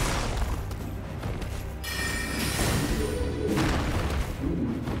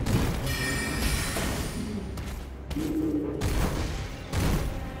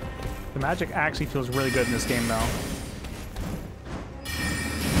 The magic actually feels really good in this game, though.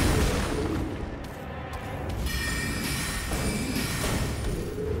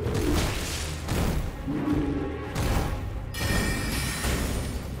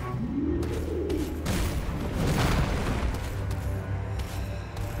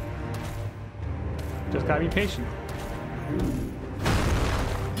 Just gotta be patient.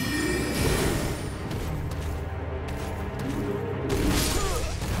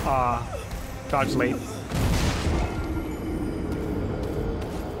 Dodge late.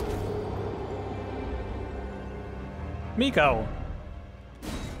 Miko!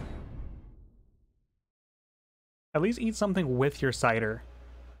 At least eat something with your cider.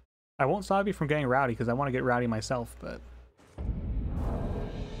 I won't stop you from getting rowdy because I want to get rowdy myself, but...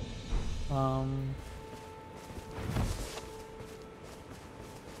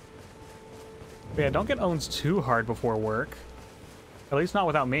 But yeah, don't get owns too hard before work. At least not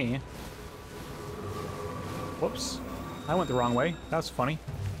without me. Whoops. I went the wrong way. That's funny.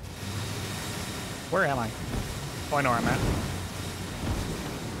 Where am I? Oh, I know where I'm at.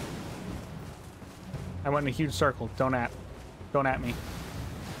 I went in a huge circle. Don't at me.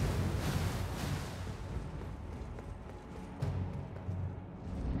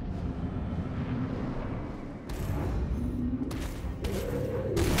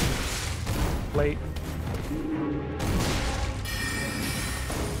 Late.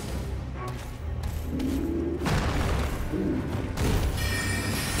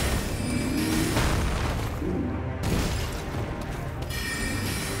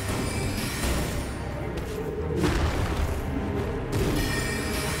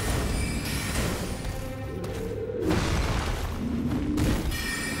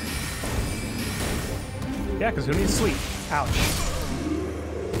 Yeah, because who needs sleep? Ouch.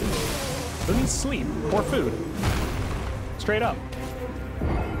 Who needs sleep or food? Straight up.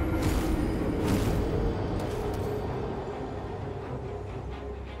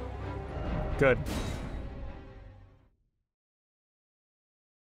 Good.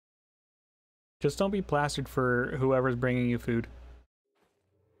 Just don't be plastered for whoever's bringing you food.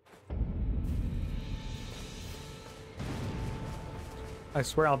 I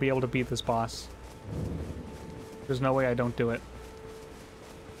swear I'll be able to beat this boss. There's no way I don't do it.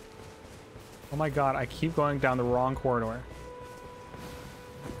 Oh my god, I keep going down the wrong corridor.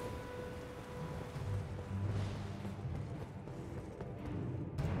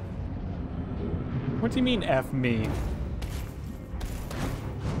 What do you mean, F me?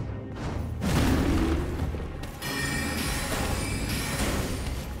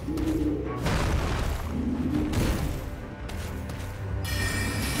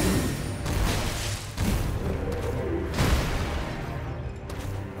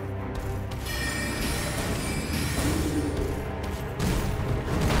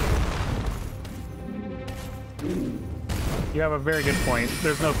 You have a very good point.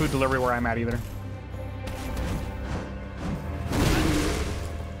 There's no food delivery where I'm at either.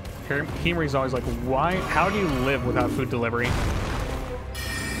 Himari's always like, why? How do you live without food delivery?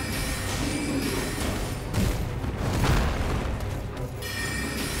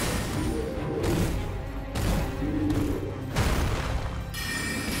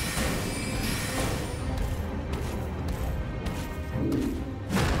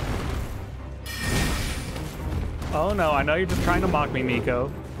 Oh no, I know you're just trying to mock me,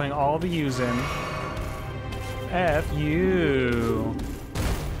 Miko. Putting all the U's in. F you.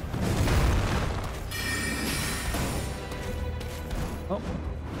 Oh.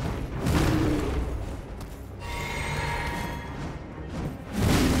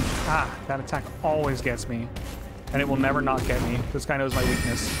 Ah, that attack always gets me. And it will never not get me. This guy knows my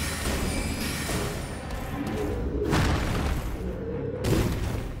weakness.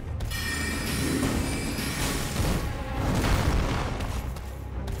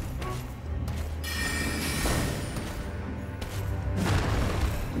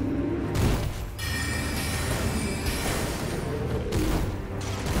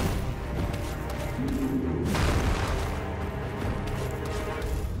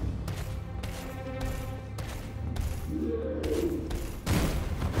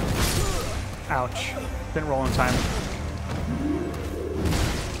 Ouch. Didn't roll in time.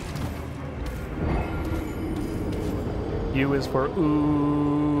 U is for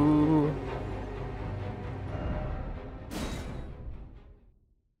ooh.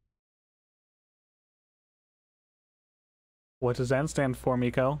 What does N stand for,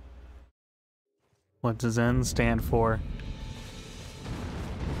 Miko? What does N stand for?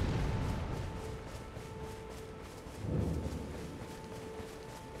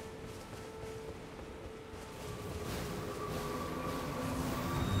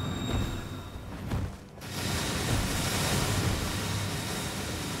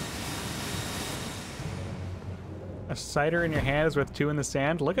 A cider in your hand is worth 2 in the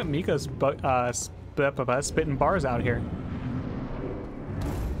sand. Look at Miko's spitting bars out here.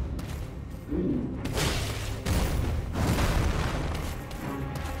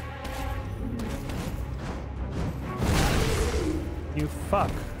 You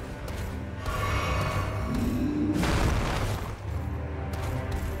fuck.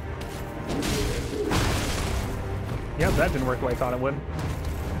 Yep, that didn't work the way I thought it would.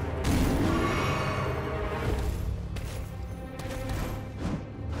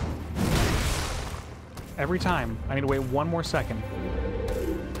 Every time. I need to wait 1 more second.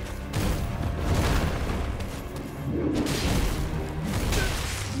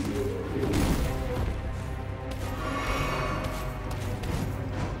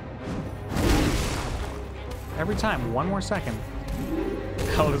 Every time, 1 more second.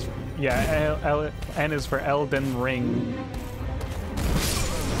 L is, yeah, N is for Elden Ring.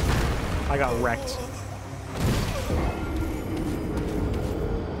 I got wrecked.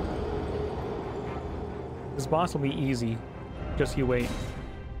 This boss will be easy. Just you wait.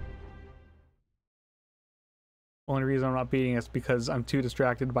 Only reason I'm not beating is because I'm too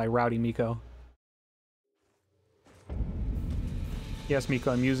distracted by Rowdy Miko. Yes,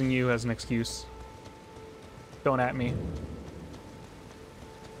 Miko, I'm using you as an excuse. Don't at me.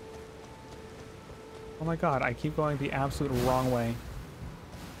 Oh my god, I keep going the absolute wrong way.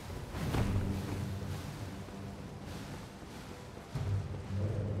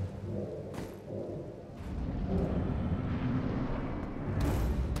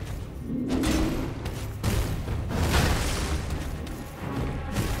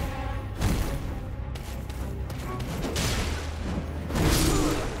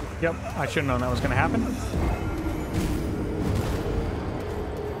 Yep, I should have known that was going to happen.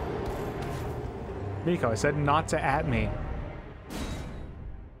 Miko, I said not to at me.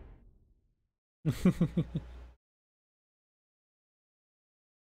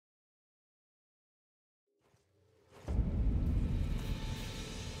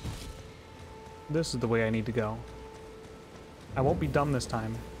 This is the way I need to go. I won't be dumb this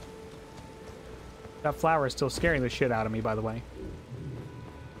time. That flower is still scaring the shit out of me, by the way.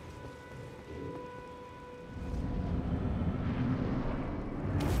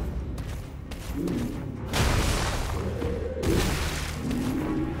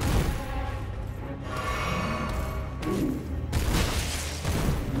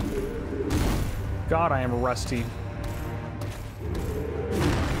 God, I am rusty.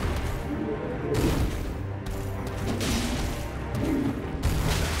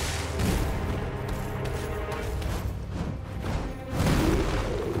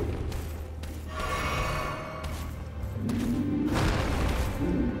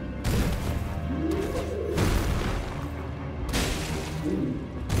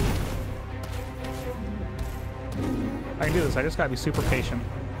 can do this. I just gotta be super patient.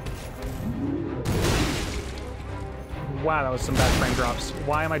 Wow, that was some bad frame drops.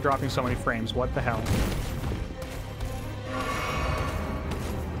 Why am I dropping so many frames? What the hell?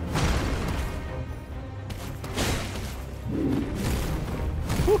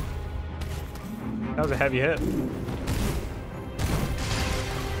 Whew. That was a heavy hit.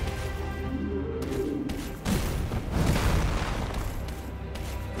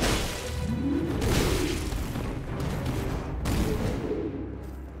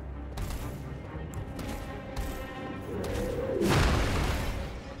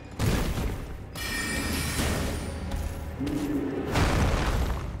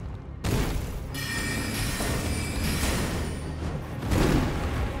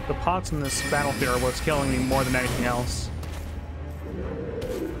 Pots in this battlefield are what's killing me more than anything else.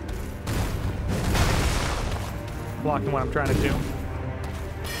 Blocking what I'm trying to do.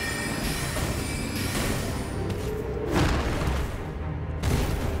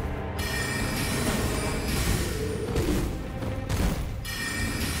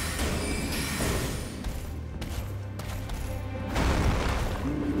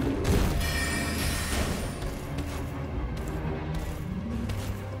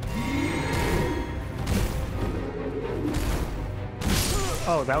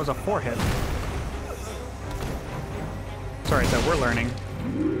 Oh, that was a 4-hit. Sorry, that we're learning.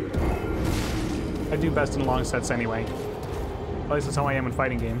 I do best in long sets anyway. At least that's how I am in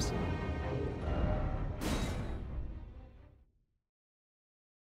fighting games.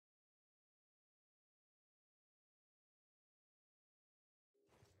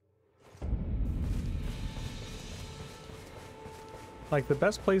 Like, the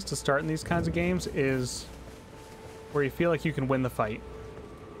best place to start in these kinds of games is where you feel like you can win the fight.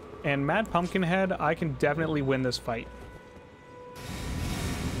 And Mad Pumpkinhead, I can definitely win this fight.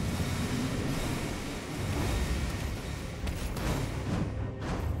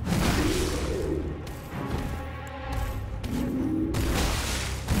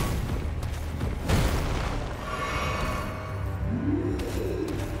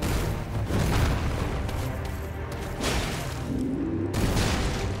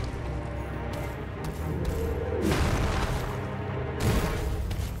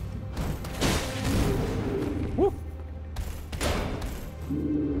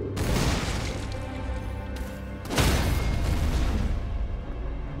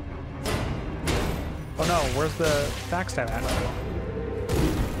 Where's the backstab at?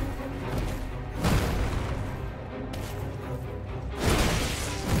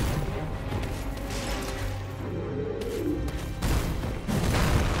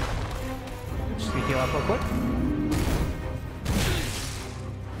 Just heal up real quick.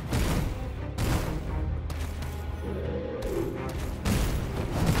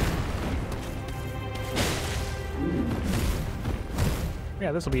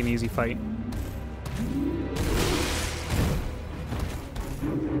 Yeah, this will be an easy fight.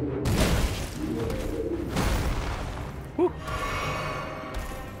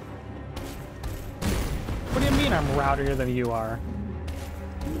 I'm rowdier than you are.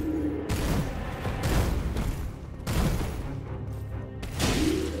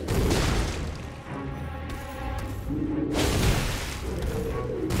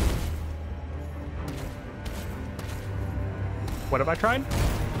 What have I tried?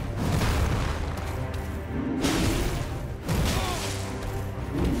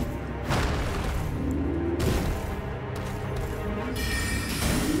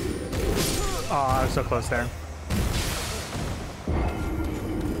 Oh, I was so close there.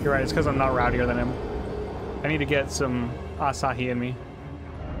 You're right, it's because I'm not rowdier than him. I need to get some Asahi in me.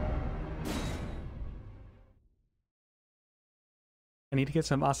 I need to get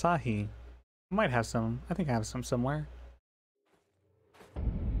some Asahi. I might have some. I think I have some somewhere.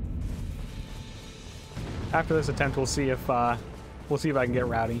 After this attempt, we'll see if I can get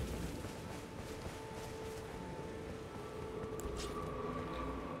rowdy.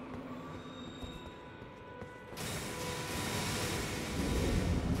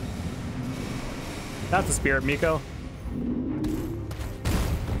 That's the spirit, Miko.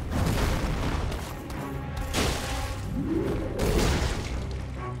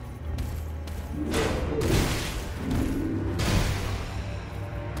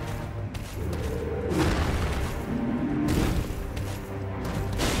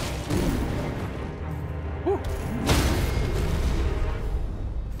 Woo.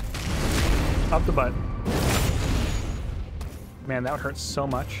 Up the butt. Man, that would hurt so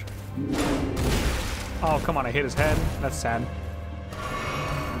much. Oh, come on, I hit his head. That's sad.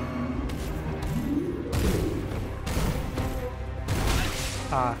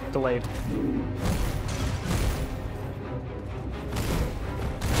 Ah, delayed.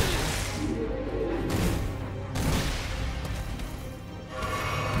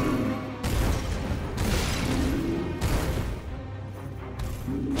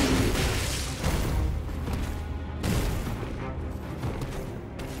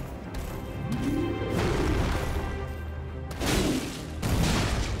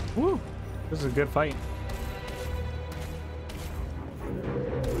 This is a good fight.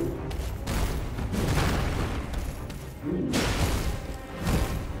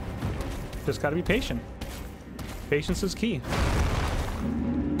 Just gotta be patient. Patience is key.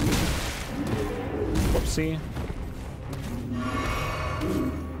 Whoopsie.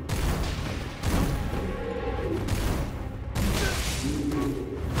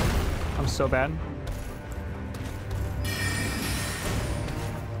 I'm so bad.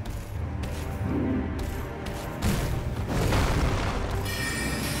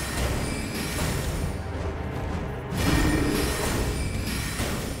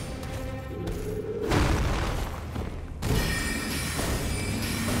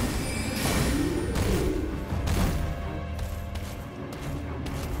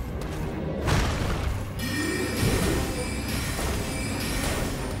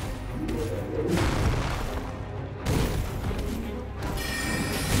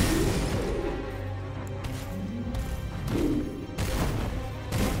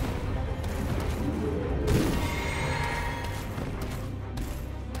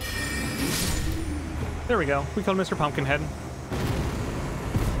 There we go. We killed Mr. Pumpkinhead.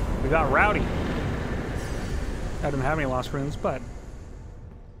 We got rowdy. I didn't have any lost runes, but...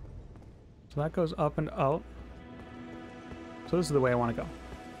 So that goes up and out. So this is the way I want to go.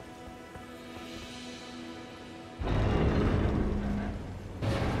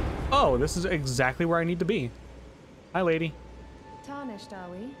 Oh, this is exactly where I need to be. Hi, lady. Tarnished, are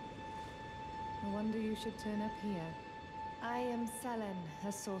we? No wonder you should turn up here. I am Selen,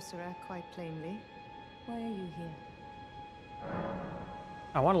 a sorcerer, quite plainly. Why are you here?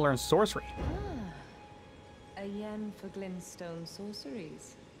 I want to learn sorcery. Ah, a yen for glintstone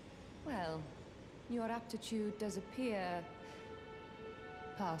sorceries. Well, your aptitude does appear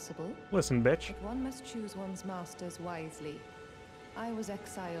passable. Listen, bitch. But one must choose one's masters wisely. I was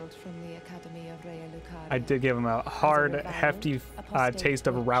exiled from the Academy of Rea Lucaria. I did give him a hard, rebel, hefty apostate taste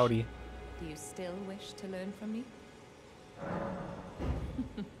of witch. rowdy. Do you still wish to learn from me?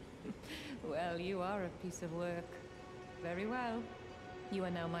 Well, you are a piece of work. Very well. You are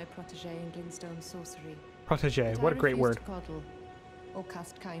now my protege in glintstone sorcery. Protege, But what a I great refuse word. to coddle or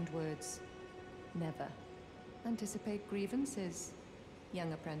cast kind words. Never. Anticipate grievances,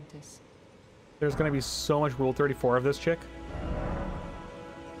 young apprentice. There's going to be so much Rule 34 of this chick.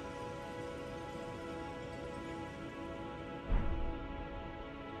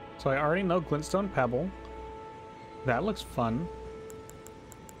 So I already know Glintstone Pebble. That looks fun.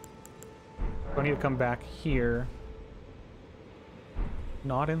 I need to come back here.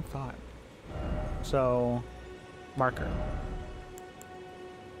 Not in thought. So, marker.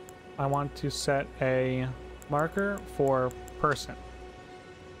 I want to set a marker for person.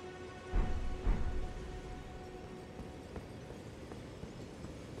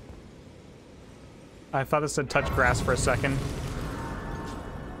 I thought it said touch grass for a second.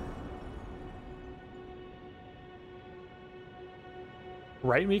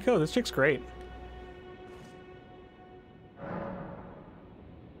 Right, Miko? This chick's great.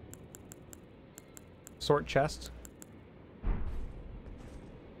 Sort chest. How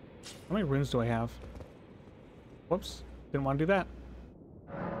many runes do I have? Whoops. Didn't want to do that.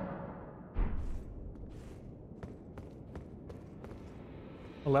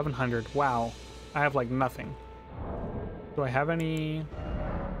 $1,100. Wow. I have like nothing. Do I have any...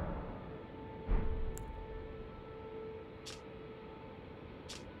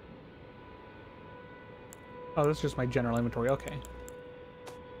 Oh, this is just my general inventory. Okay.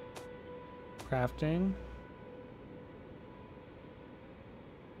 Crafting.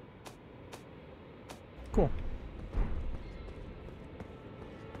 Cool.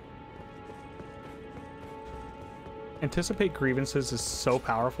 Anticipate grievances is so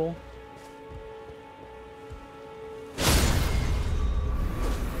powerful.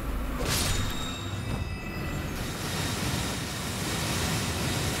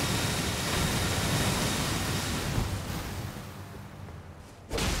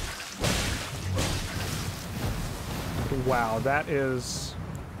 Wow, that is...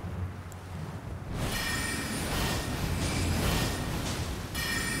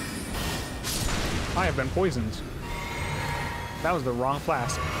 I have been poisoned. That was the wrong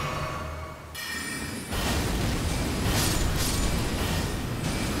flask.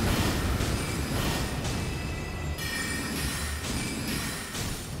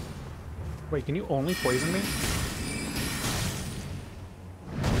 Wait, can you only poison me?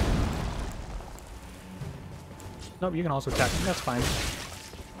 Nope, you can also attack me. That's fine.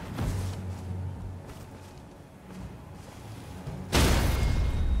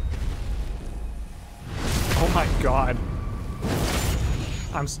 Oh my god.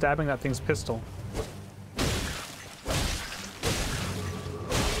 I'm stabbing that thing's pistol.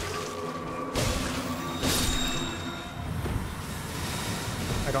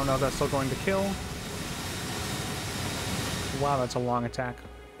 I don't know if that's still going to kill. Wow, that's a long attack.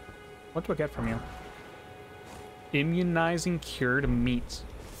 What do I get from you? Immunizing cured meat.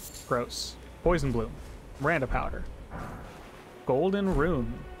 Gross. Poison bloom. Randa powder. Golden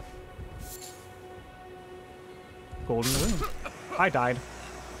rune. Golden rune. I died.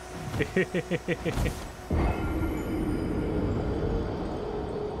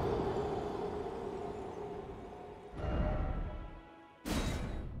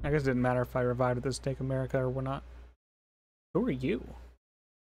 I guess it didn't matter if I revived at this Take America or not. Who are you?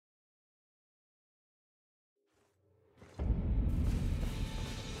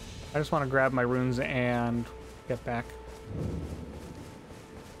 I just want to grab my runes and get back.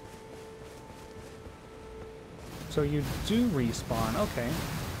 So you do respawn, okay.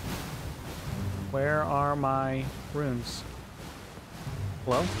 Where are my runes?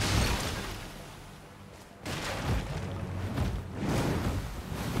 Hello?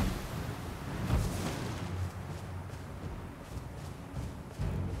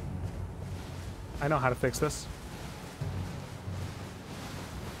 I know how to fix this.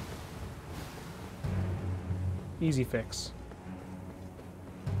 Easy fix.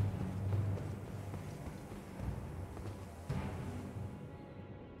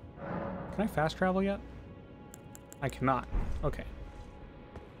 Can I fast travel yet? I cannot. Okay.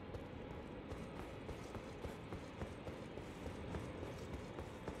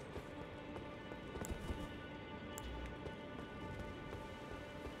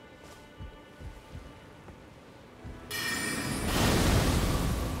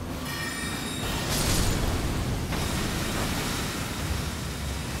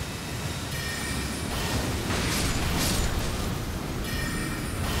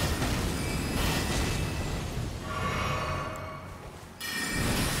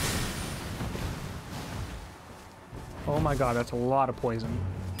 Oh my god, that's a lot of poison.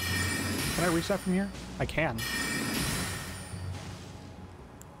 Can I reach that from here? I can.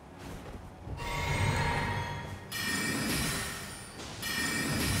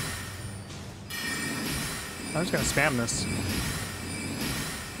 I'm just gonna spam this.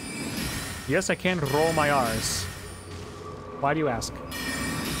 Yes, I can roll my R's. Why do you ask?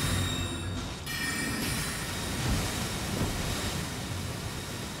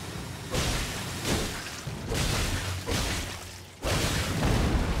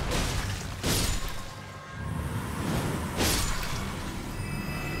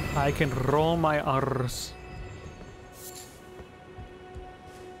 I can roll my R's.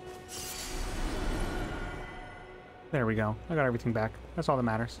 There we go. I got everything back. That's all that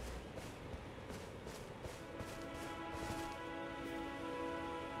matters.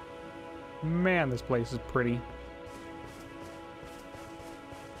 Man, this place is pretty.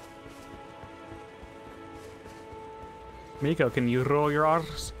 Miko, can you roll your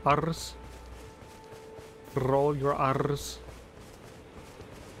R's? R's? Roll your R's.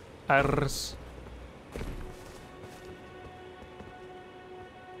 R's.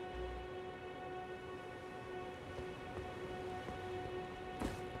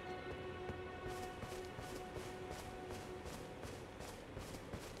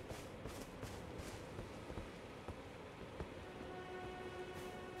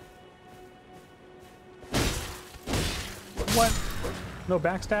 What? No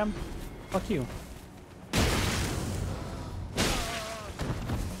backstab? Fuck you.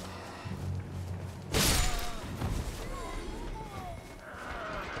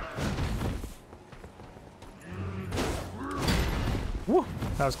 Woo!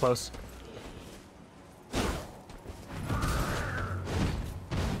 That was close.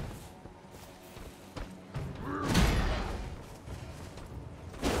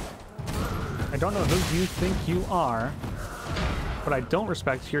 I don't know who you think you are, but I don't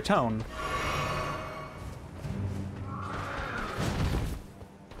respect your tone.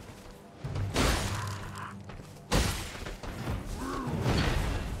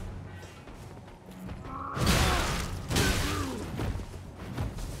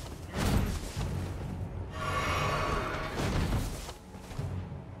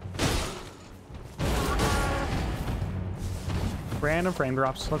 Random frame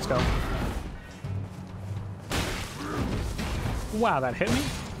drops. Let's go. Wow, that hit me?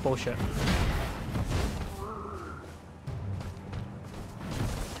 Bullshit.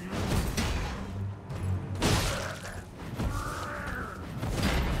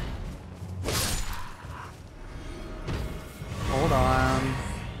 Hold on.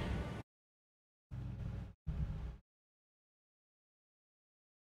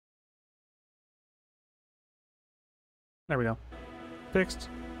 There we go. Fixed.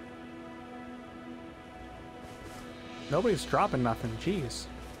 Nobody's dropping nothing. Jeez.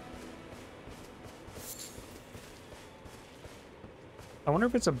 I wonder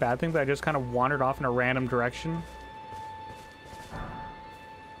if it's a bad thing that I just kind of wandered off in a random direction.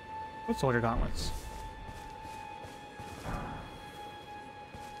 What soldier gauntlets?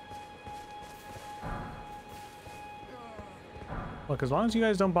 Look, as long as you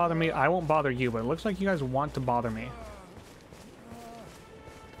guys don't bother me, I won't bother you, but it looks like you guys want to bother me.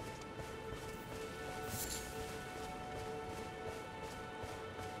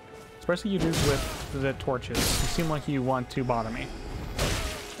 Especially you dudes with the torches. You seem like you want to bother me.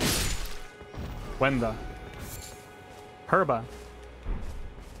 When the Herba.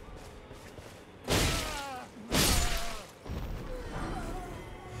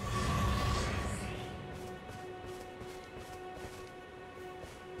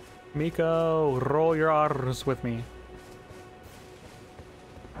 Miko, roll your R's with me.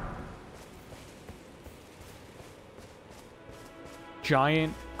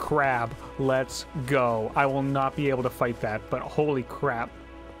 Giant crab. Let's go. I will not be able to fight that, but holy crap.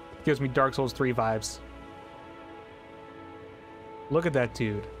 Gives me Dark Souls 3 vibes. Look at that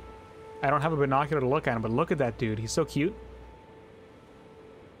dude. I don't have a binocular to look at him, but look at that dude. He's so cute.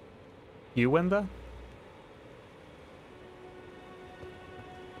 You win the?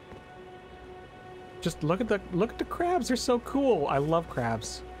 Just look at the crabs. They're so cool. I love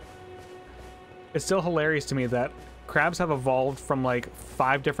crabs. It's still hilarious to me that crabs have evolved from like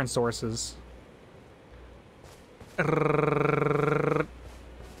 5 different sources. I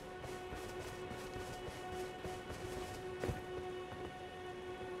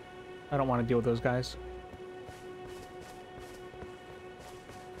don't want to deal with those guys.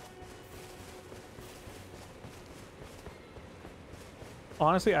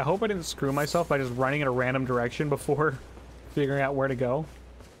 Honestly, I hope I didn't screw myself by just running in a random direction before figuring out where to go.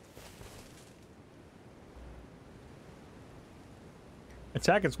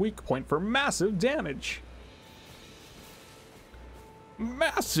 Attack its weak point for massive damage.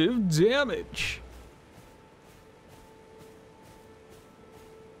 Massive damage.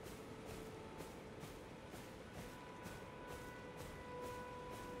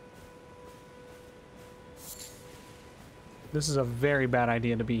 This is a very bad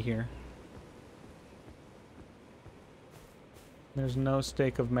idea to be here. There's no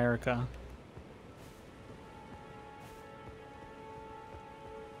stake of America.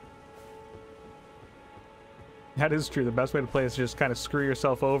 That is true. The best way to play is just kind of screw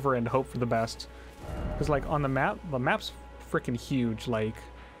yourself over and hope for the best. Because, like, on the map's freaking huge. Like,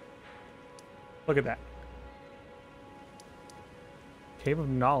 look at that. Cave of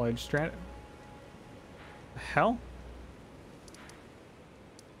Knowledge. The hell?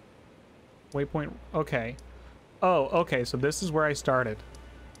 Waypoint. Okay. Oh, okay. So this is where I started.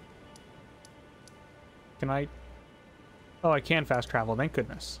 Can I? Oh, I can fast travel. Thank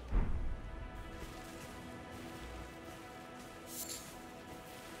goodness.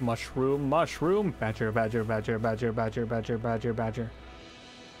 Mushroom, mushroom. Badger, badger, badger, badger, badger, badger, badger, badger.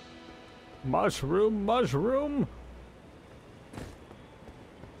 Mushroom, mushroom.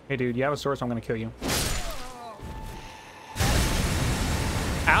 Hey, dude, you have a sword, so I'm gonna kill you.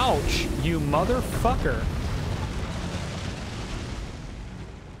 Ouch, you motherfucker.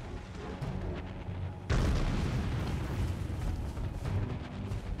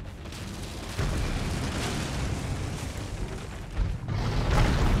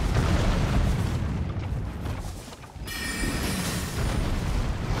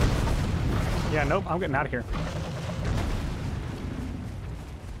 Yeah, nope, I'm getting out of here.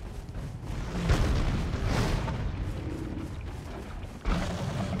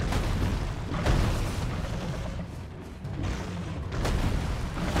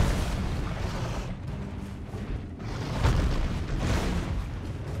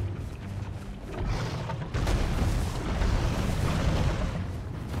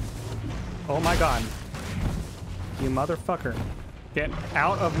 Oh my god. You motherfucker. Get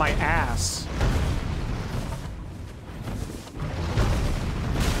out of my ass.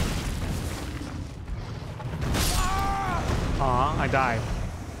 Aw, I died.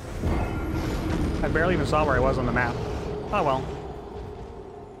 I barely even saw where I was on the map. Oh well.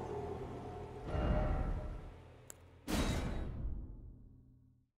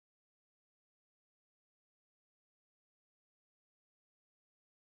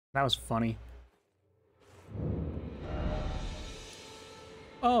 That was funny.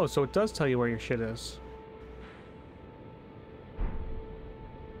 Oh, so it does tell you where your shit is.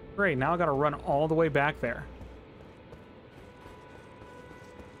 Great, now I gotta run all the way back there.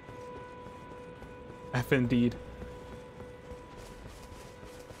 F indeed.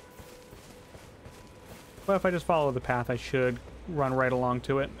 But if I just follow the path, I should run right along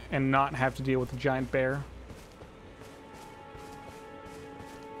to it and not have to deal with the giant bear.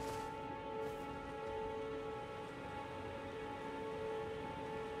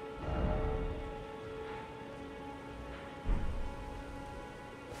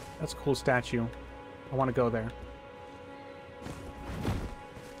 That's a cool statue. I want to go there.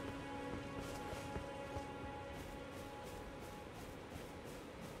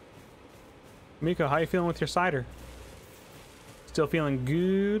 Miko, how you feeling with your cider? Still feeling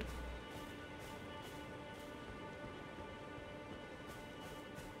good?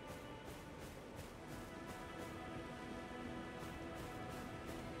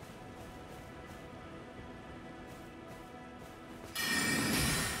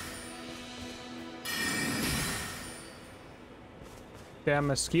 Damn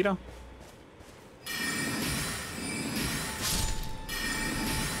mosquito.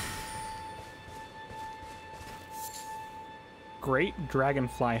 Great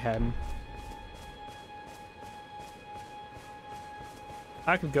dragonfly head.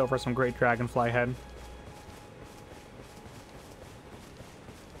 I could go for some great dragonfly head.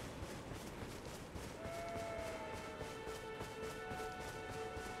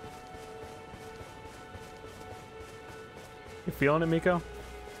 You feeling it, Miko?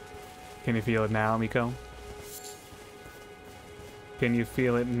 Can you feel it now, Miko? Can you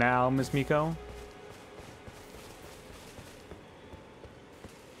feel it now, Miss Miko?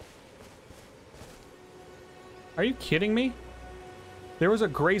 Are you kidding me? There was a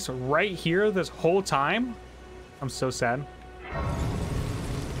grace right here this whole time? I'm so sad.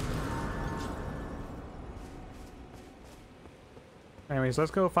 Anyways, let's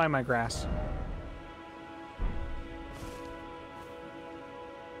go find my grass.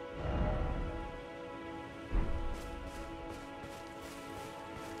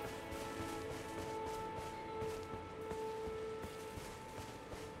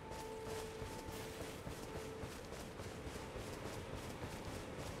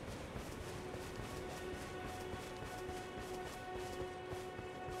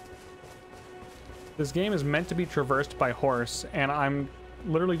 This game is meant to be traversed by horse, and I'm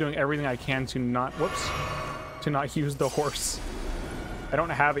literally doing everything I can to not, whoops, to not use the horse. I don't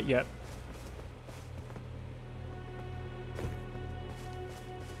have it yet.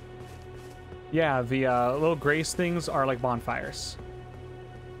 Yeah, the little grace things are like bonfires.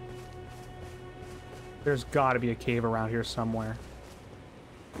 There's gotta be a cave around here somewhere.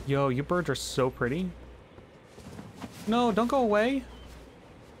 Yo, you birds are so pretty. No, don't go away.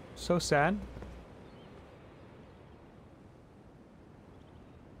 So sad.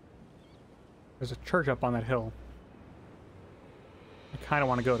 There's a church up on that hill. I kind of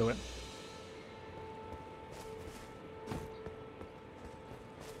want to go to it.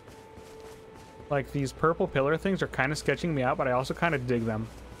 Like, these purple pillar things are kind of sketching me out, but I also kind of dig them.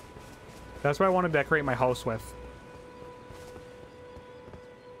 That's what I want to decorate my house with.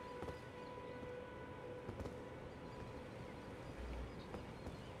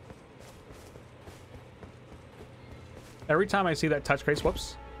 Every time I see that touch grace,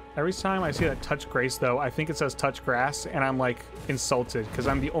 whoops. Every time I see that touch grace, though, I think it says touch grass, and I'm, like, insulted, because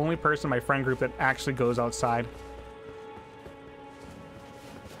I'm the only person in my friend group that actually goes outside.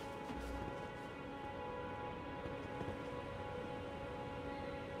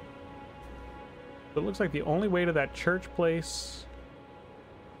 It looks like the only way to that church place...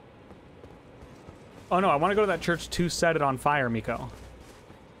 Oh, no, I want to go to that church to set it on fire, Miko.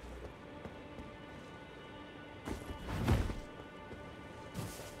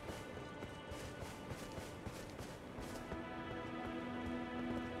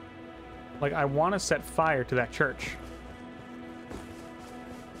 Like, I want to set fire to that church.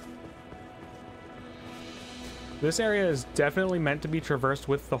 This area is definitely meant to be traversed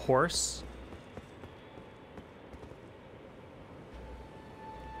with the horse.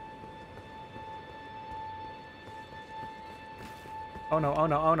 Oh no, oh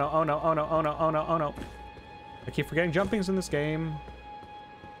no, oh no, oh no, oh no, oh no, oh no, oh no. I keep forgetting jumping's in this game.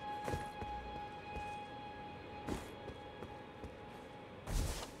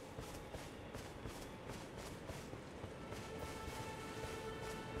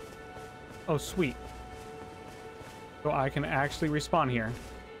 Oh, sweet. So I can actually respawn here.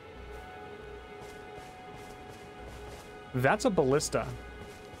 That's a ballista.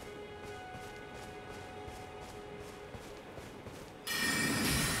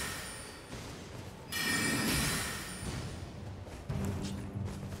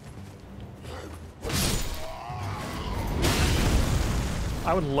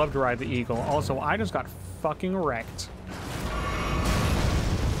 I would love to ride the eagle. Also, I just got fucking wrecked.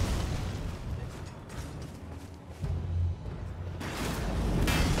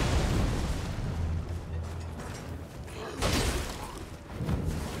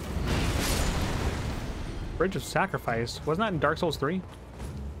 Bridge of Sacrifice. Wasn't that in Dark Souls 3?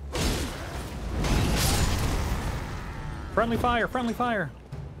 Friendly fire! Friendly fire!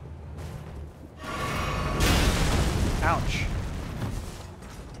 Ouch.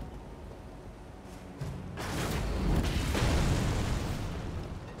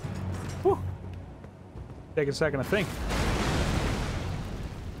 Whew. Take a second to think.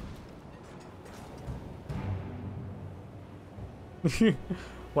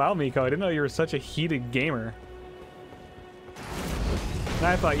 Wow, Miko, I didn't know you were such a heated gamer.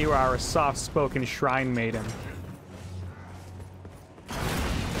 I thought you were our soft-spoken shrine maiden.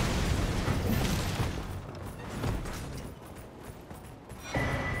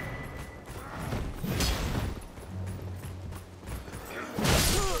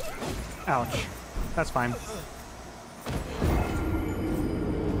 Ouch. That's fine.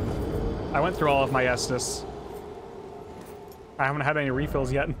 I went through all of my Estus. I haven't had any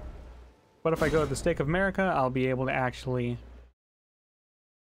refills yet. But if I go to the Stake of America, I'll be able to actually...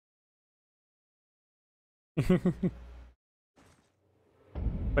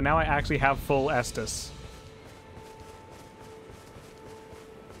 But now I actually have full Estus.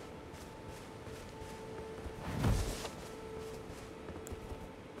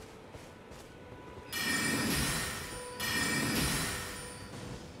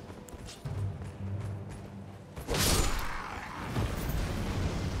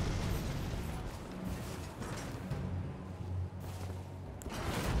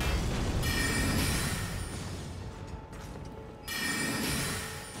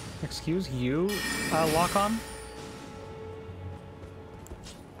 Excuse you, lock on?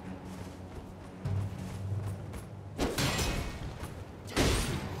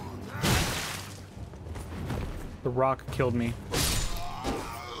 The rock killed me.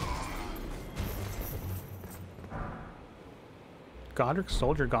 Godric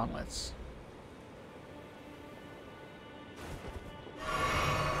Soldier Gauntlets.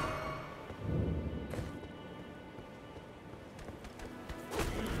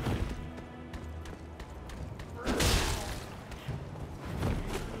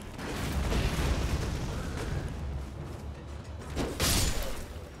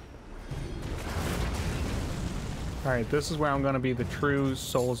 Alright, this is where I'm going to be the true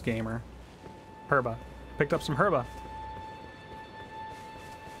Souls gamer. Herba. Picked up some Herba.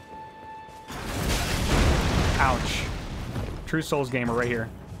 Ouch. True Souls gamer right here.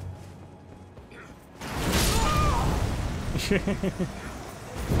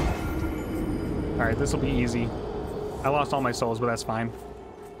 Alright, this will be easy. I lost all my souls, but that's fine.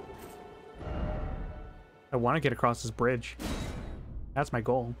 I want to get across this bridge. That's my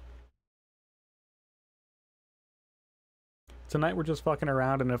goal. Tonight we're just fucking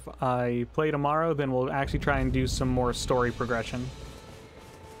around, and if I play tomorrow, then we'll actually try and do some more story progression.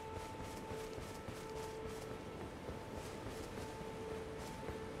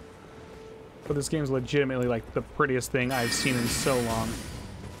 But this game's legitimately like the prettiest thing I've seen in so long.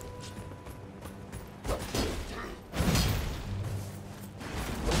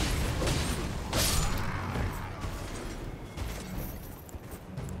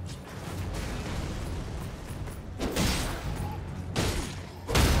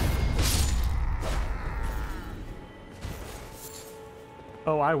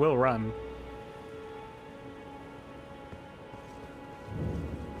 Oh, I will run.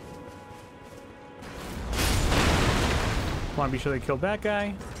 Want to be sure they killed that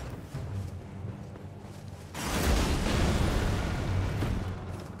guy.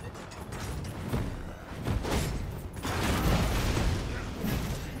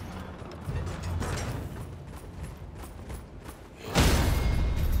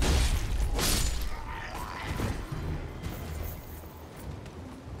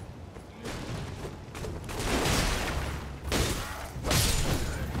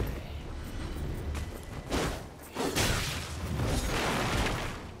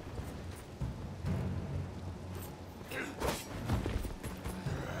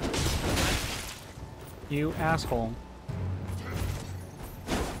 You asshole.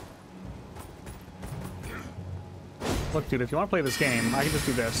 Look, dude, if you want to play this game, I can just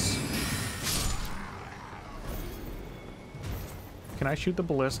do this. Can I shoot the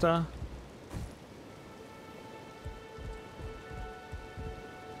ballista?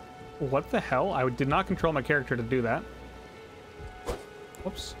 What the hell? I did not control my character to do that.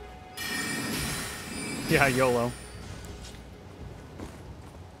 Whoops. Yeah, YOLO.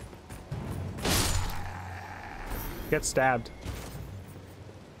 Get stabbed.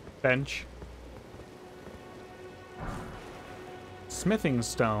 Bench. Smithing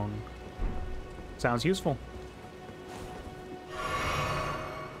stone. Sounds useful.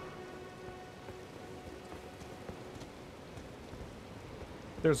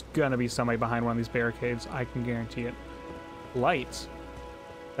 There's gonna be somebody behind one of these barricades. I can guarantee it. Lights.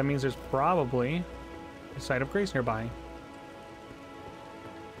 That means there's probably a site of grace nearby.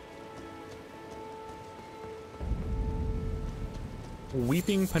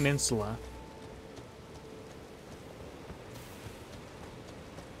 Weeping Peninsula.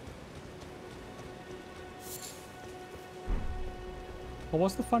 Well,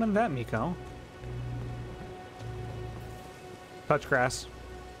 what's the fun in that, Miko? Touch grass.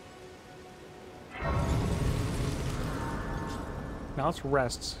 Now let's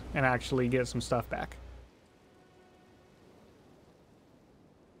rest and actually get some stuff back.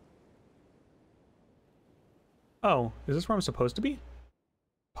 Oh, is this where I'm supposed to be?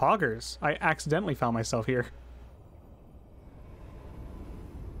 Poggers. I accidentally found myself here.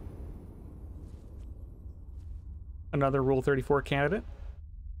 Another Rule 34 candidate.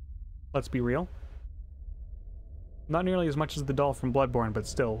 Let's be real. Not nearly as much as the doll from Bloodborne, but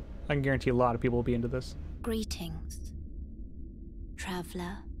still, I can guarantee a lot of people will be into this. Greetings,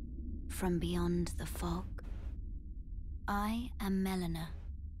 traveler from beyond the fog. I am Melina.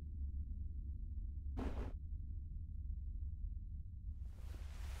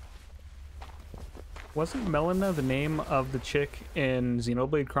 Wasn't Melina the name of the chick in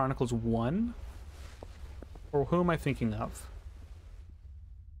Xenoblade Chronicles 1? Or who am I thinking of?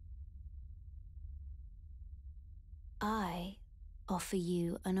 I offer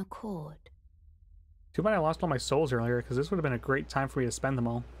you an accord. Too bad I lost all my souls earlier, because this would have been a great time for me to spend them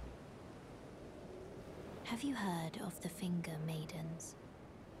all. Have you heard of the Finger Maidens?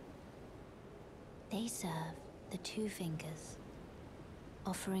 They serve the Two Fingers,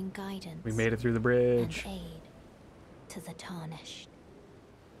 offering guidance. We made it through the bridge. And aid to the tarnished.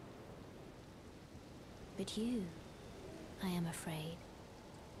 But you, I am afraid,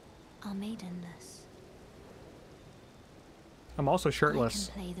 are maidenless. I'm also shirtless.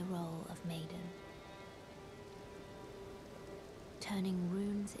 I can play the role of maiden, turning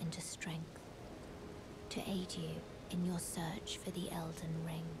runes into strength to aid you in your search for the Elden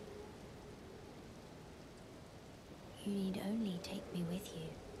Ring. You need only take me with you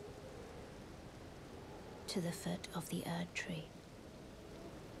to the foot of the Erd Tree.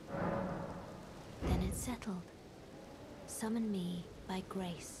 Then it's settled. Summon me by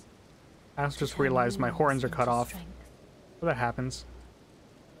grace. I also just realized my horns are cut off. Strength. Well, that happens.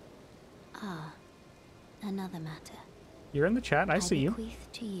 Ah, another matter. You're in the chat, I see you. I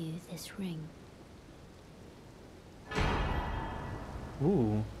bequeath to you this ring.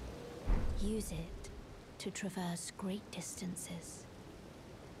 Ooh. Use it to traverse great distances.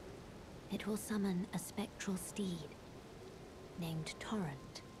 It will summon a spectral steed named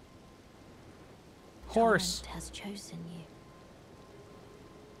Torrent. Horse. Torrent has chosen you.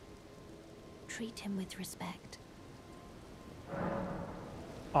 Treat him with respect.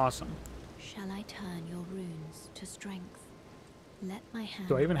 Awesome. Shall I turn your runes to strength? Let my hand.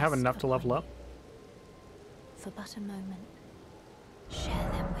 Do I even have rest enough to level upon up? you. For but a moment, share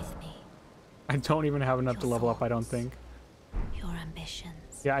them with me. I don't even have enough to Your level up, I don't thoughts, think. Your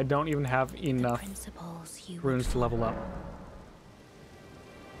ambitions. Yeah, I don't even have The enough principles you runes would to level up.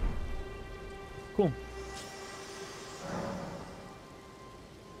 Cool.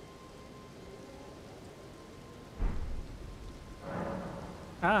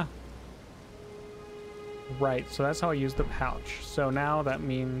 Ah. Right, so that's how I use the pouch. So now that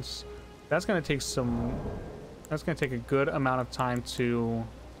means that's going to take some... That's going to take a good amount of time to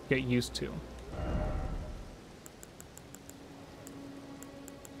get used to.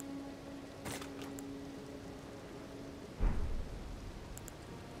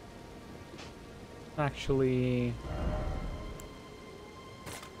 Actually...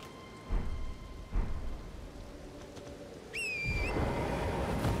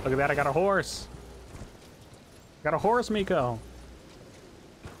 Look at that, I got a horse! Got a horse, Miko!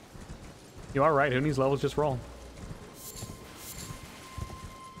 You are right, who needs levels? Just roll.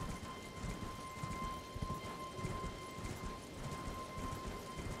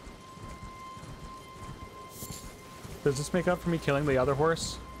 Does this make up for me killing the other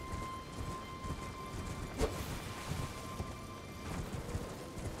horse?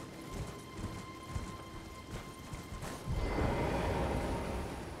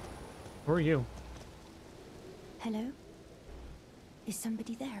 Who are you? Hello? Is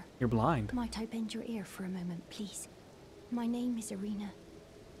somebody there? You're blind. Might I bend your ear for a moment, please? My name is Irina.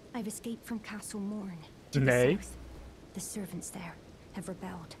 I've escaped from Castle Morn to Nay. the south. The servants there have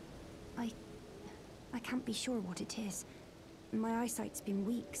rebelled. I can't be sure what it is. My eyesight's been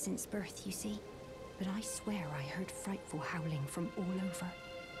weak since birth, you see. But I swear I heard frightful howling from all over.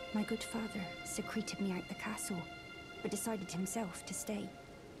 My good father secreted me out the castle, but decided himself to stay.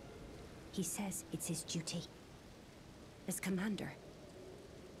 He says it's his duty. As commander.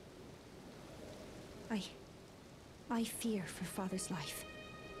 I fear for Father's life.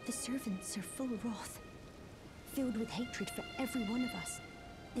 The servants are full wrath, filled with hatred for every one of us.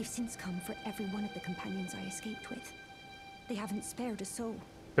 They've since come for every one of the companions I escaped with. They haven't spared a soul.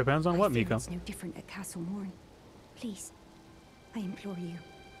 Depends on what, Mika. It's no different at Castle Morn. Please, I implore you,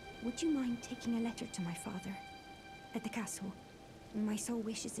 would you mind taking a letter to my father? At the castle, my soul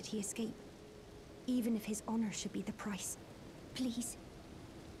wishes that he escape, even if his honor should be the price. Please.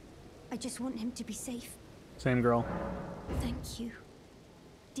 I just want him to be safe. Same girl. Thank you.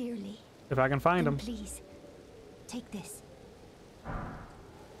 Dearly. If I can find him. Please, take this.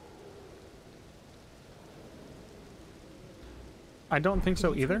 I don't think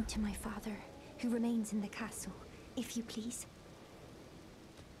so either. To my father, who remains in the castle, if you please.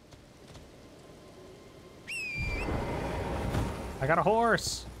 I got a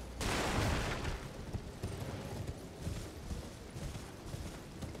horse.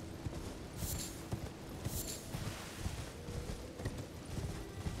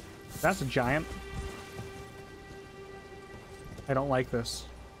 That's a giant. I don't like this.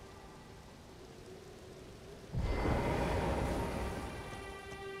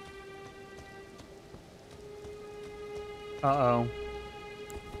 Uh-oh.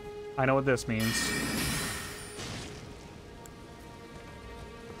 I know what this means.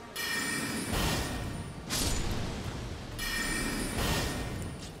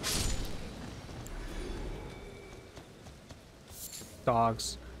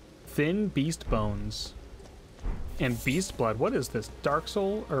 Dogs. Thin beast bones. And beast blood. What is this? Dark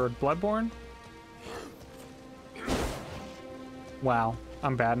Soul or Bloodborne? Wow.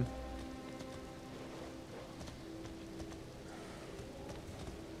 I'm bad.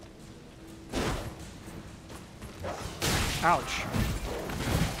 Ouch.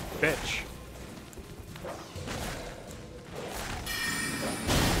 Bitch.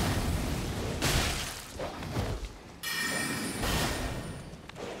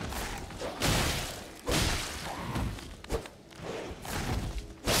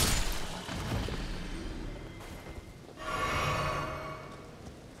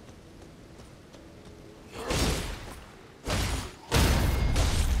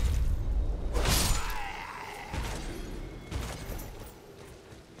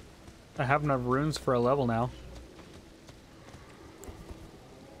 I have enough runes for a level now.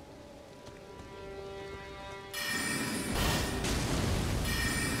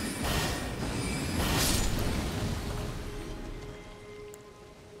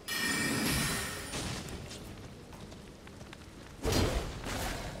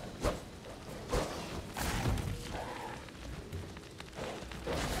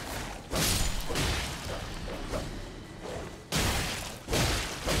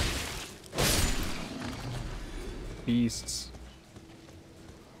 Beasts.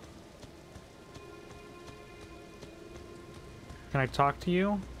 Can I talk to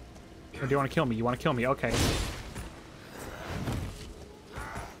you? Or do you want to kill me? You want to kill me? Okay.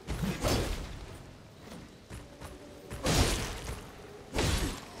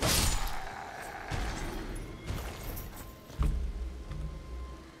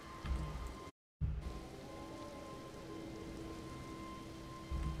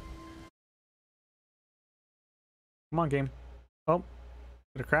 Come on, game. Oh,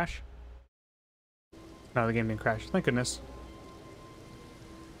 did it crash? No, the game didn't crash. Thank goodness.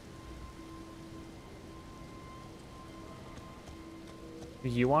 Do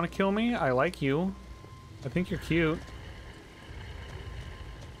you want to kill me? I like you. I think you're cute.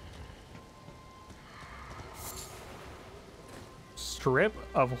 Strip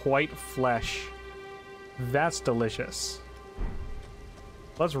of white flesh. That's delicious.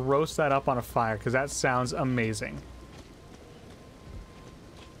 Let's roast that up on a fire, because that sounds amazing.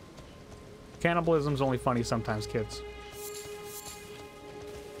 Cannibalism's only funny sometimes, kids.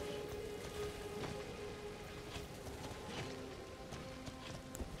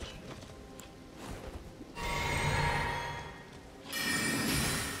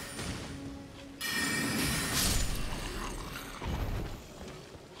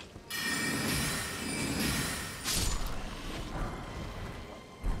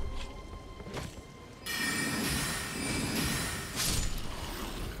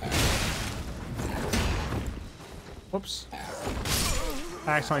 Whoops.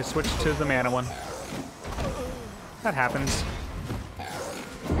 I accidentally switched to the mana one. That happens.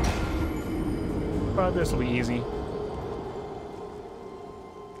 But this will be easy.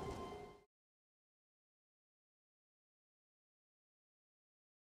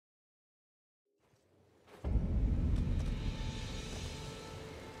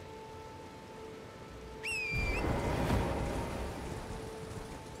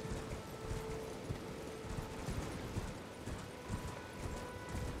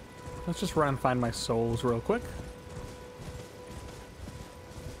 Let's just run and find my souls real quick.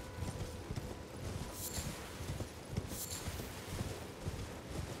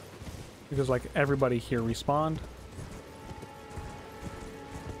 Because like everybody here respawned.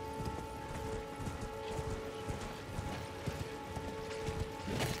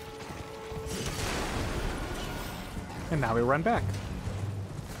 And now we run back.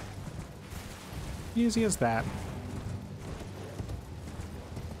 Easy as that.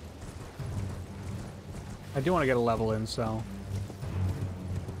 I do want to get a level in, so...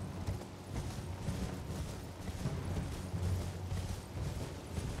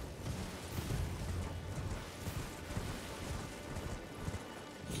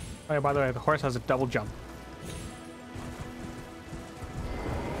 Oh yeah, by the way, the horse has a double jump.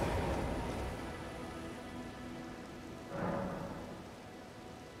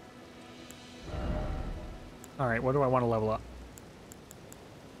 Alright, what do I want to level up?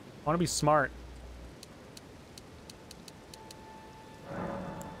 I want to be smart.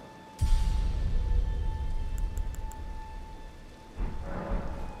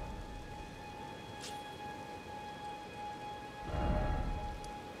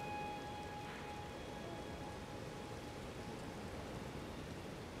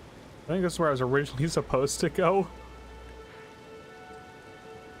 I think this is where I was originally supposed to go.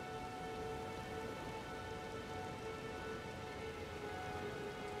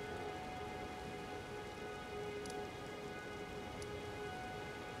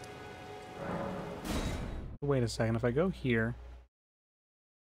 Wait a second, if I go here...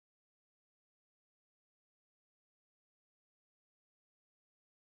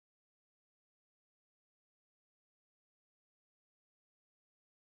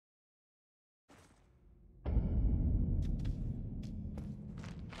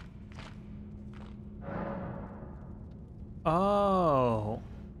 Oh!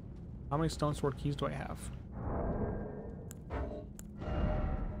 How many stone sword keys do I have?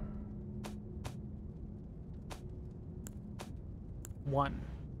 One.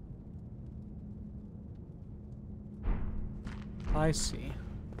 I see.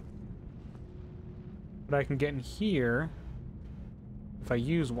 But I can get in here if I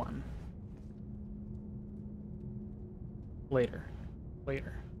use one. Later.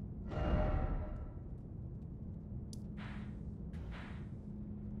 Later.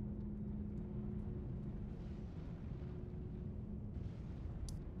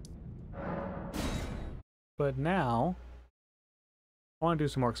 But now, I want to do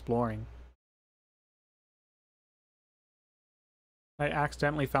some more exploring. I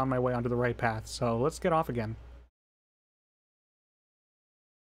accidentally found my way onto the right path, so let's get off again.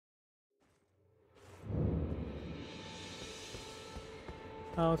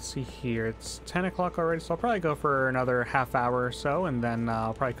 Let's see here. It's 10 o'clock already, so I'll probably go for another half hour or so, and then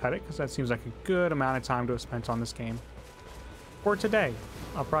I'll probably cut it, because that seems like a good amount of time to have spent on this game. For today.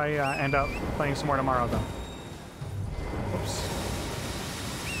 I'll probably end up playing some more tomorrow, though. Oops.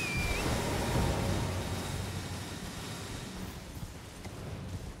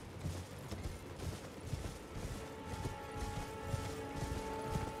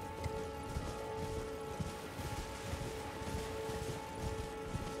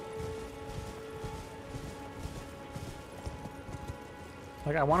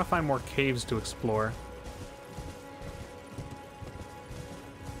 Like, I want to find more caves to explore.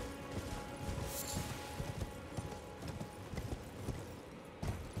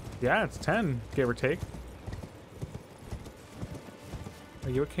 Yeah, it's 10, give or take. Are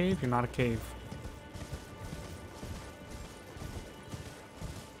you a cave? You're not a cave.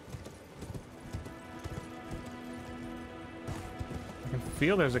 I can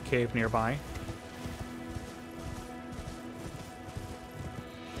feel there's a cave nearby.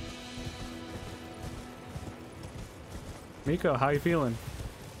 Miko, how you feeling?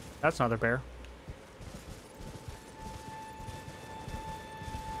 That's another bear.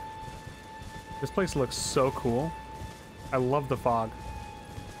 This place looks so cool. I love the fog.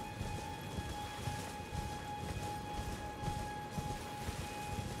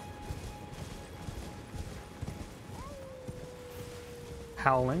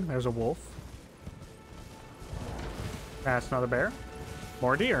 Howling, there's a wolf. That's another bear.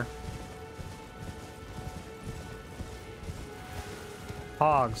 More deer.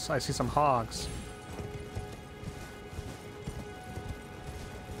 Hogs, I see some hogs.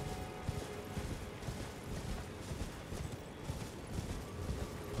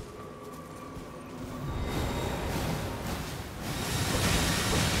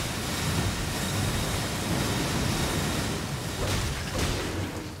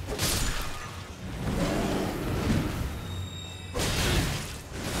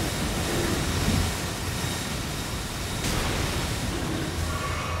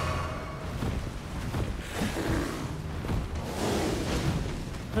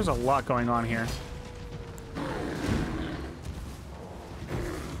 There's a lot going on here.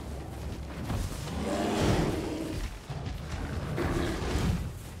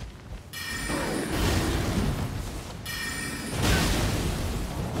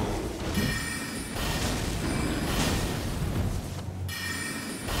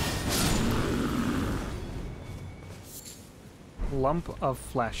 Lump of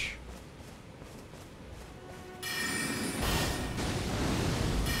flesh.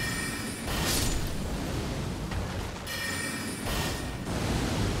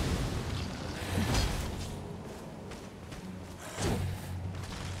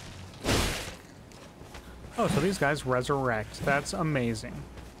 Oh, so these guys resurrect. That's amazing.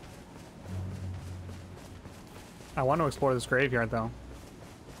 I want to explore this graveyard, though.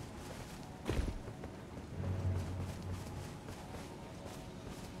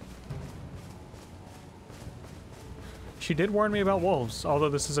 She did warn me about wolves, although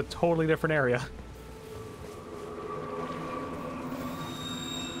this is a totally different area.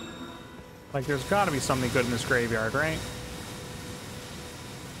 Like, there's gotta be something good in this graveyard, right?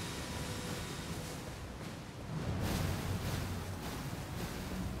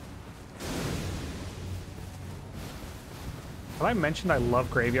 Have I mentioned I love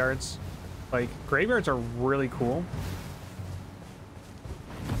graveyards? Like, graveyards are really cool.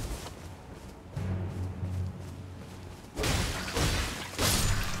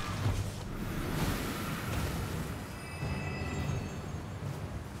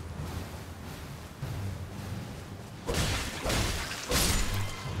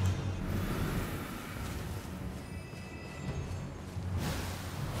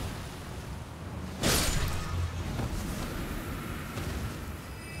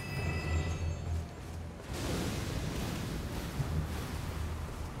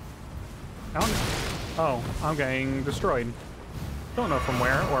 Oh, I'm getting destroyed. Don't know from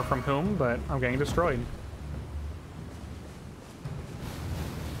where or from whom, but I'm getting destroyed.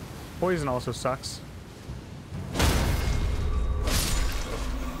 Poison also sucks.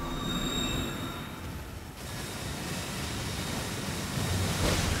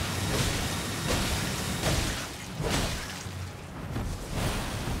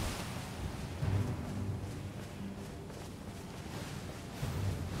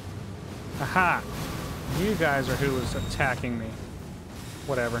 Aha! You guys are who is attacking me.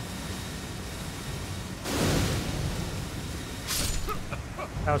 Whatever.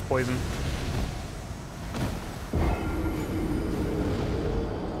 That was poison.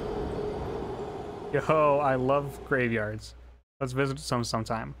 Yo, I love graveyards. Let's visit some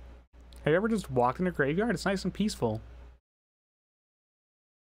sometime. Have you ever just walked in a graveyard? It's nice and peaceful.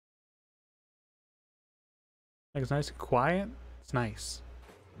 Like, it's nice and quiet. It's nice.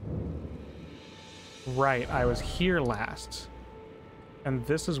 Right, I was here last. And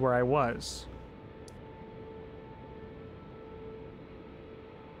this is where I was.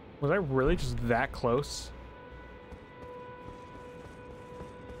 Was I really just that close?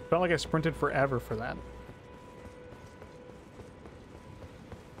 Felt like I sprinted forever for that.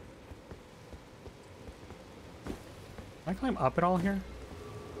 Can I climb up at all here?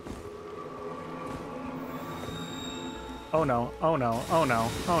 Oh no, oh no, oh no,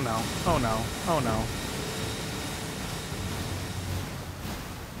 oh no, oh no, oh no.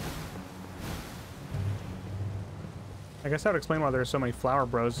 I guess that would explain why there's so many flower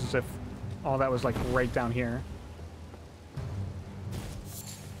bros, as if all that was like right down here.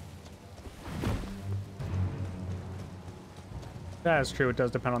 That is true, it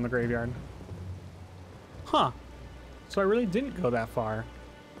does depend on the graveyard. Huh. So I really didn't go that far.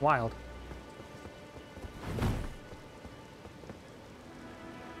 Wild.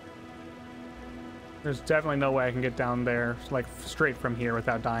 There's definitely no way I can get down there, like, straight from here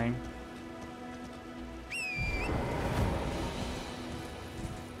without dying.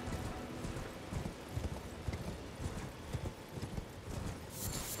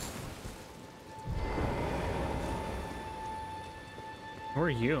 Who are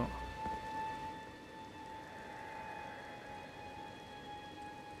you?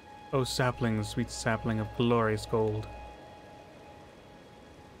 Oh, sapling, sweet sapling of glorious gold.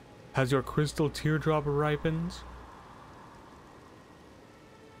 Has your crystal teardrop ripened?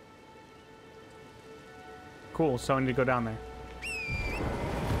 Cool, so I need to go down there.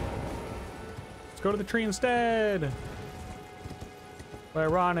 Let's go to the tree instead!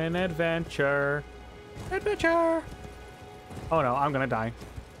 We're on an adventure! Adventure! Oh no, I'm gonna die.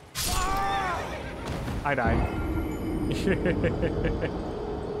 I died.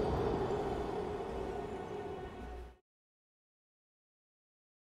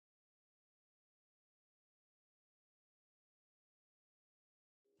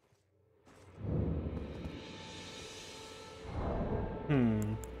 Hmm.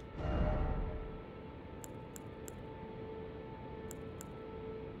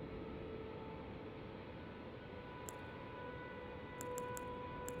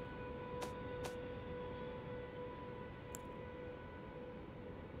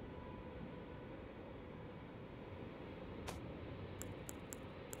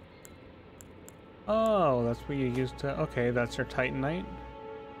 Oh, that's what you used to... Okay, that's your Titanite.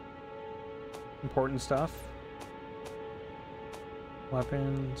 Important stuff.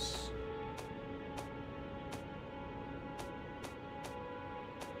 Weapons.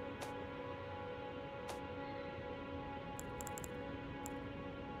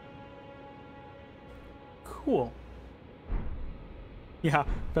 Cool. Yeah,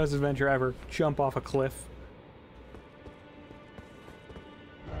 best adventure ever. Jump off a cliff.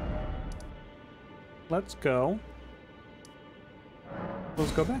 Let's go.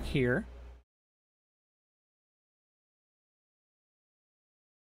 Let's go back here.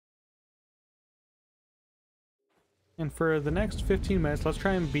 And for the next 15 minutes, let's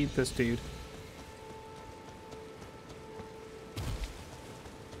try and beat this dude.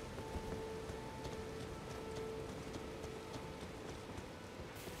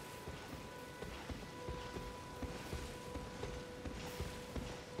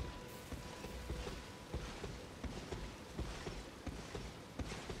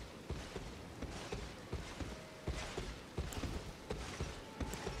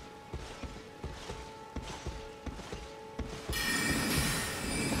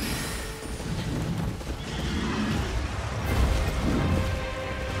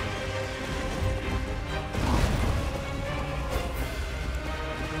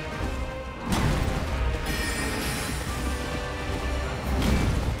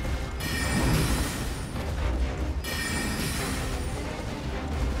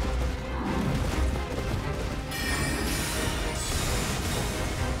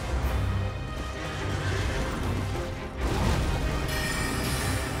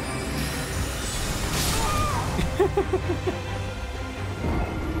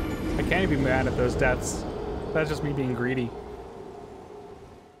 I can't even be mad at those deaths. That's just me being greedy.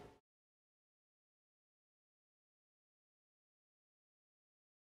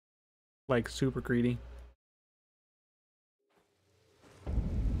 Like, super greedy.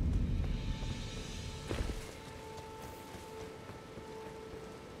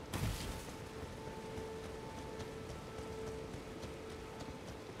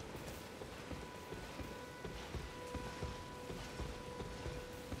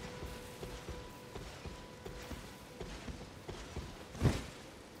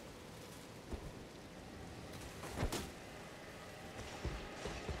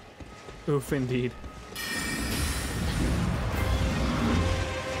 Oof, indeed.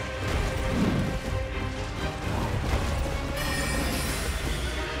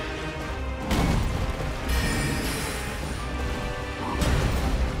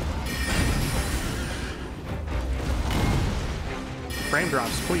 Frame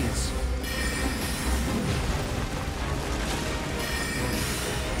drops, please.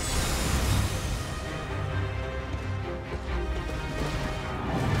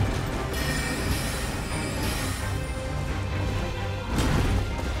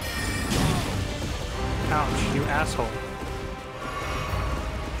 Ouch, you asshole.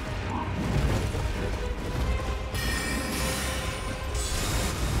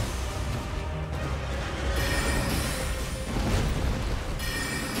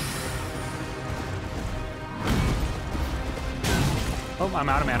 Oh, I'm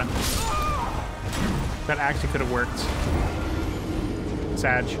out of mana. That actually could have worked.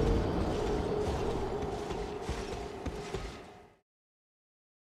 Sag.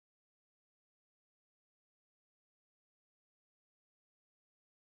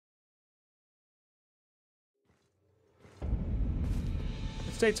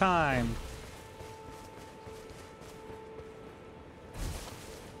 It's daytime.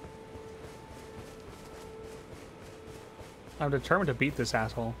 I'm determined to beat this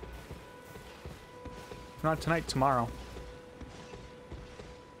asshole. If not tonight, tomorrow.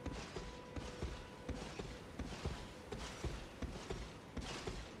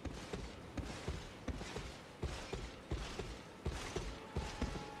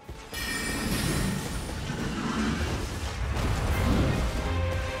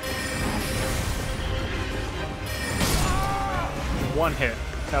 One hit.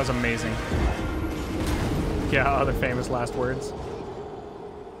 That was amazing. Yeah, other famous last words.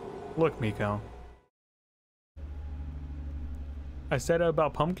 Look, Miko. I said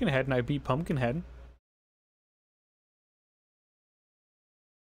about Pumpkinhead and I beat Pumpkinhead.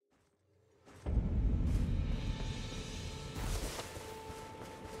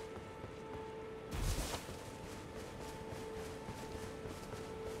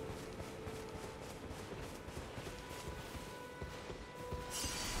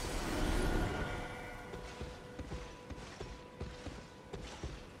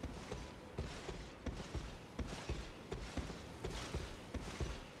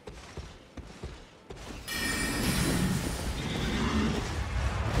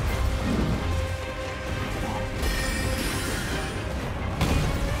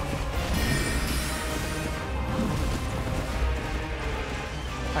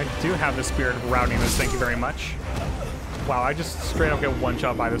 I do have the spirit of rowdiness, thank you very much. Wow, I just straight up get one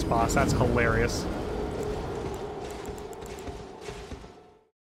shot by this boss. That's hilarious.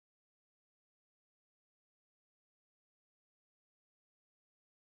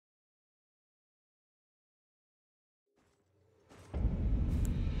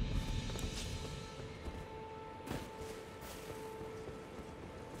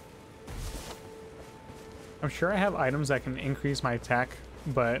 I'm sure I have items that can increase my attack,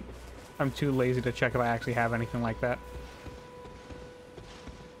 but I'm too lazy to check if I actually have anything like that.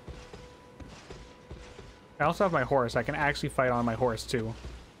 I also have my horse. I can actually fight on my horse too.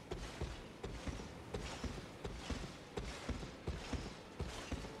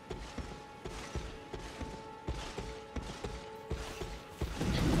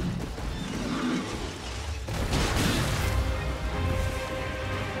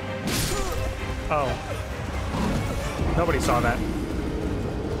 Oh. Nobody saw that.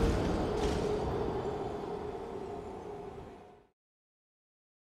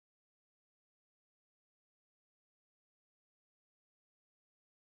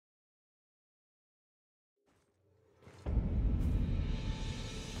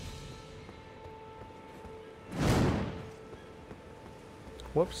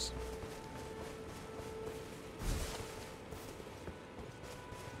 Whoops.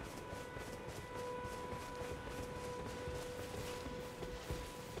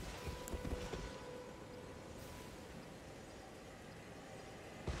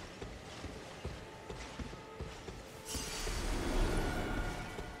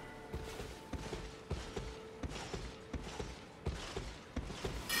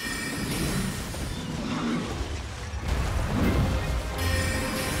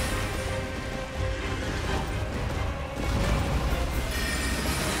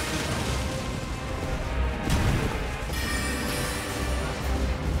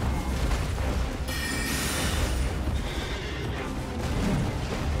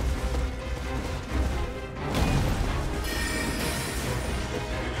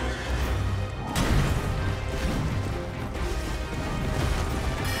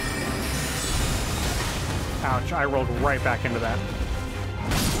 Ouch, I rolled right back into that.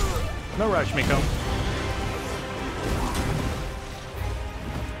 No rush, Miko.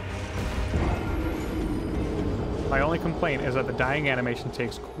 My only complaint is that the dying animation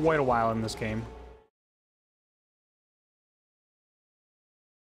takes quite a while in this game.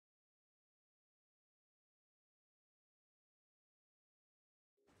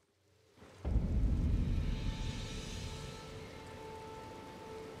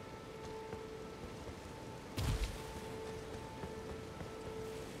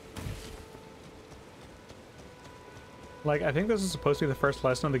 Like, I think this is supposed to be the first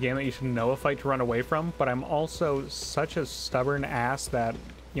lesson of the game that you should know a fight to run away from, but I'm also such a stubborn ass that,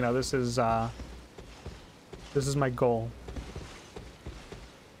 you know, this is my goal.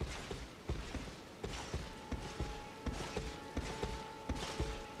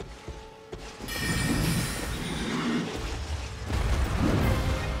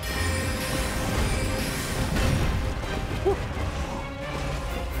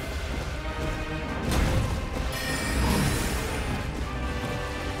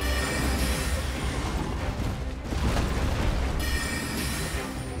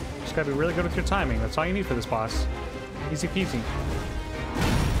 Just gotta be really good with your timing. That's all you need for this boss. Easy peasy.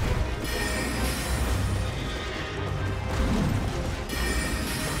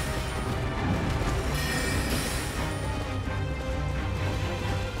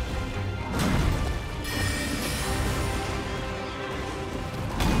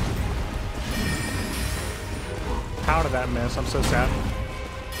 How did that miss? I'm so sad.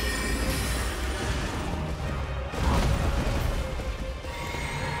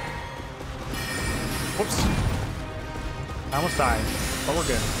 Whoops. I almost died, but we're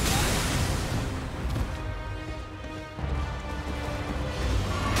good.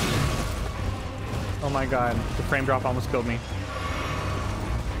 Oh my god, the frame drop almost killed me.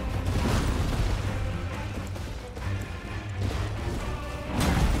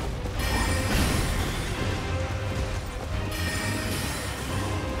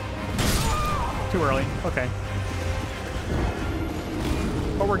 Too early, okay.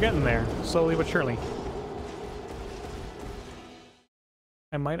 But we're getting there, slowly but surely.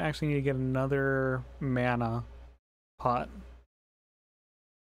 I might actually need to get another mana pot.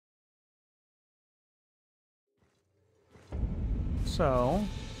 So...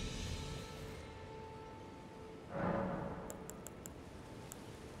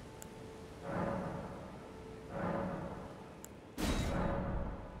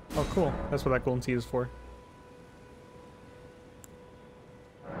 oh, cool. That's what that golden seed is for.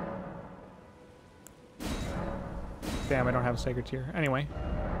 Damn, I don't have a sacred tier. Anyway.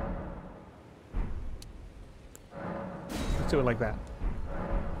 Let's do it like that.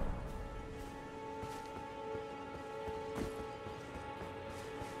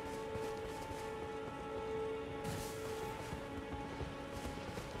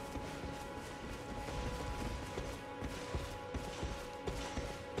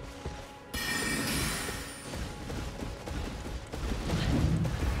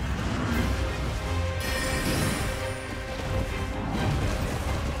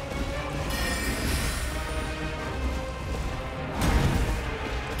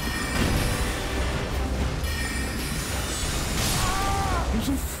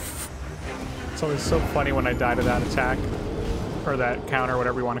 It's always so funny when I die to that attack. Or that counter,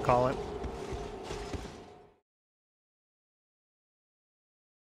 whatever you want to call it.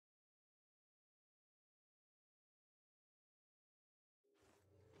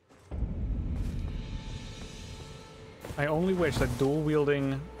 I only wish that dual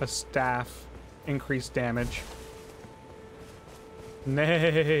wielding a staff increased damage.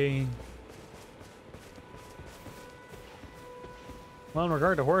 Nay. Well, in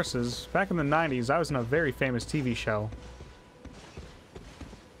regard to horses, back in the 90s, I was in a very famous TV show.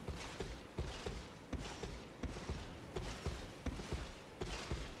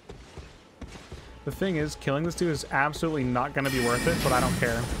 The thing is, killing this dude is absolutely not going to be worth it, but I don't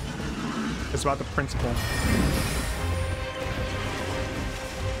care. It's about the principle.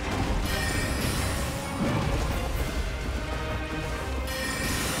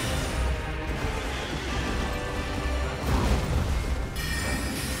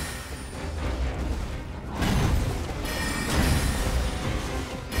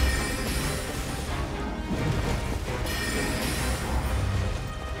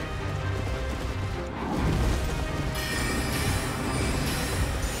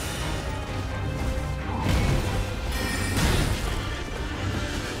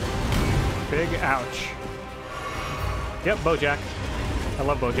 Big ouch. Yep, Bojack. I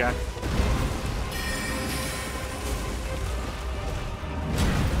love Bojack.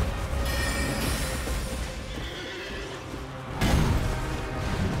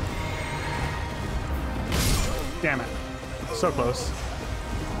 Damn it. So close.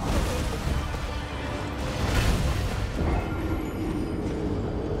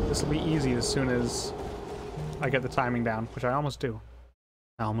 This will be easy as soon as I get the timing down, which I almost do.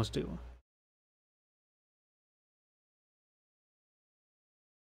 I almost do.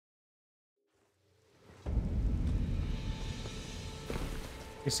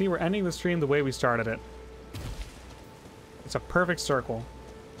 You see, we're ending the stream the way we started it. It's a perfect circle.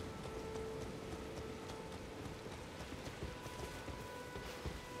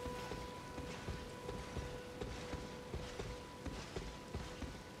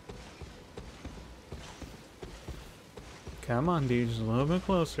 Come on, dude, just a little bit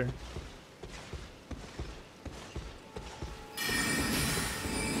closer.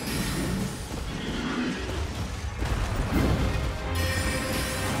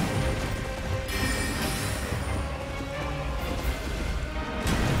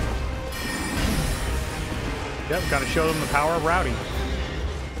 Yep, gotta show them the power of Rowdy.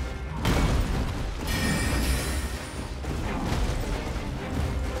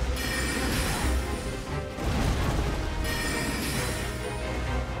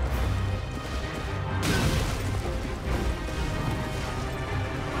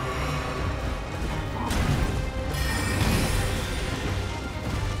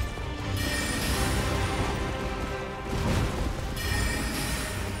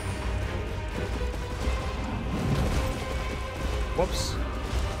 Whoops.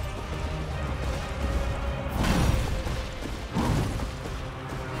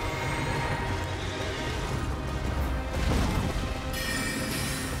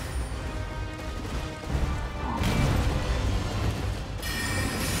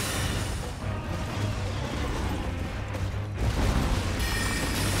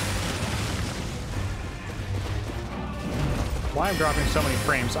 Why I'm dropping so many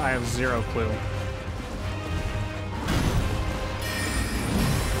frames, I have zero clue.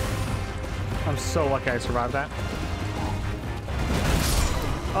 I'm so lucky I survived that.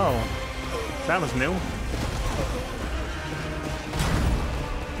 Oh, that was new.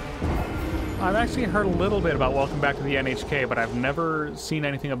 I've actually heard a little bit about Welcome Back to the NHK, but I've never seen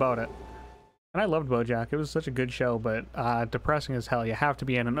anything about it. And I loved BoJack. It was such a good show, but depressing as hell. You have to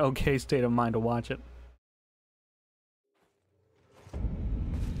be in an okay state of mind to watch it.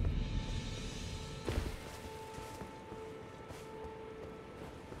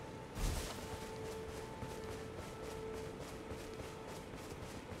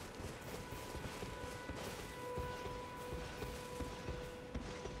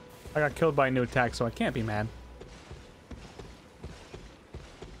 I got killed by a new attack, so I can't be mad.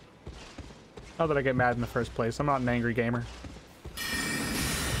 Not that I get mad in the first place. I'm not an angry gamer.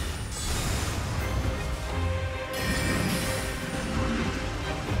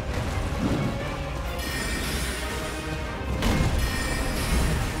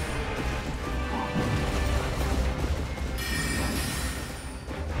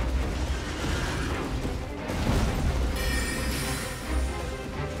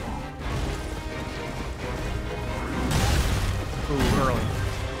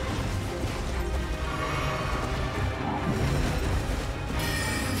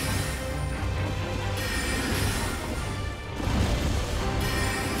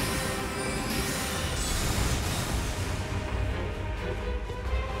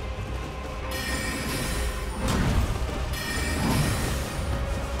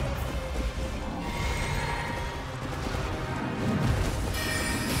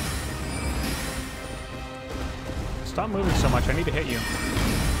 Stop moving so much. I need to hit you.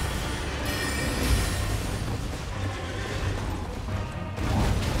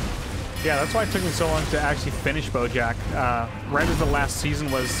 Yeah, that's why it took me so long to actually finish BoJack. Right as the last season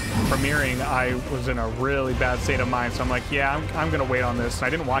was premiering, I was in a really bad state of mind. So I'm like, yeah, I'm gonna wait on this. And I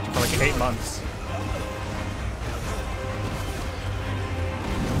didn't watch it for like 8 months.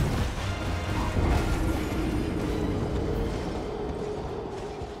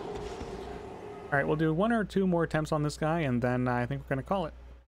 All right, we'll do 1 or 2 more attempts on this guy, and then I think we're gonna call it.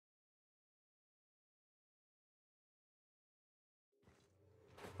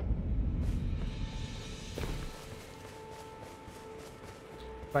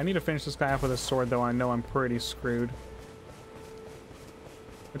 If I need to finish this guy off with a sword, though, I know I'm pretty screwed.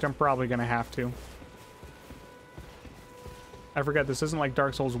 Which I'm probably gonna have to. I forget, this isn't like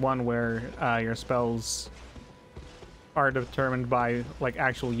Dark Souls 1 where your spells are determined by like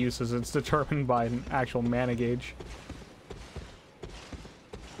actual uses. It's determined by an actual mana gauge.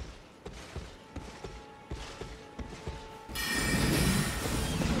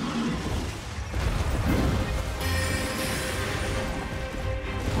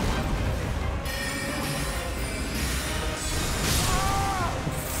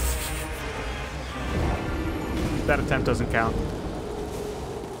 That attempt doesn't count.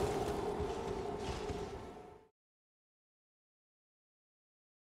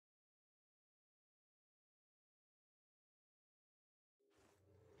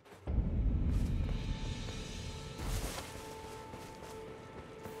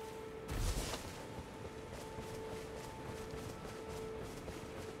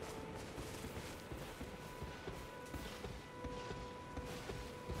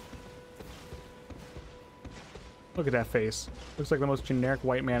 Look at that face. Looks like the most generic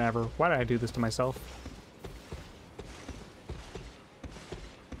white man ever. Why did I do this to myself?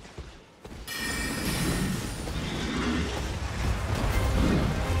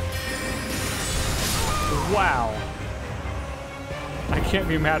 Wow. I can't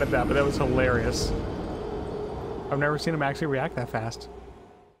be mad at that, but that was hilarious. I've never seen him actually react that fast.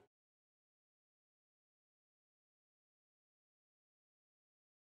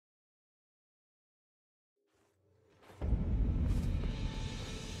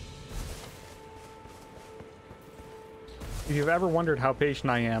 If you've ever wondered how patient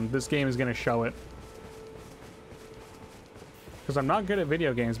I am, this game is going to show it. Because I'm not good at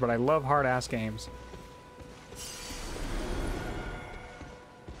video games, but I love hard-ass games.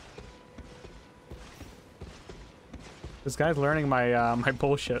 This guy's learning my my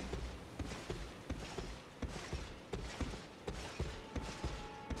bullshit.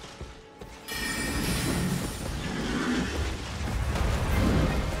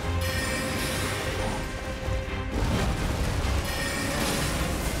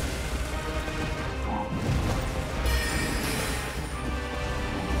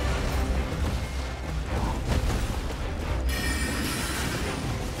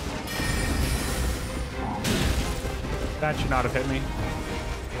 That should not have hit me.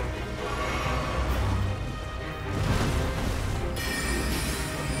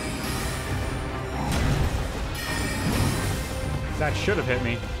 That should have hit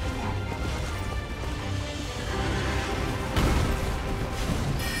me.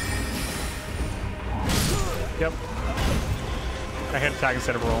 Yep. I hit attack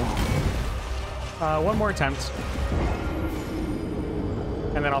instead of roll. One more attempt.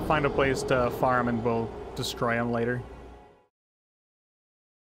 And then I'll find a place to farm and we'll destroy him later.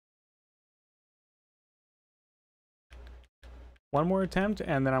 One more attempt,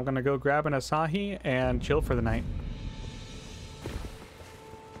 and then I'm gonna go grab an Asahi and chill for the night.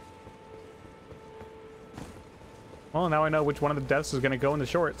 Well, now I know which one of the deaths is going to go in the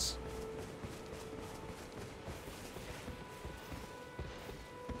shorts.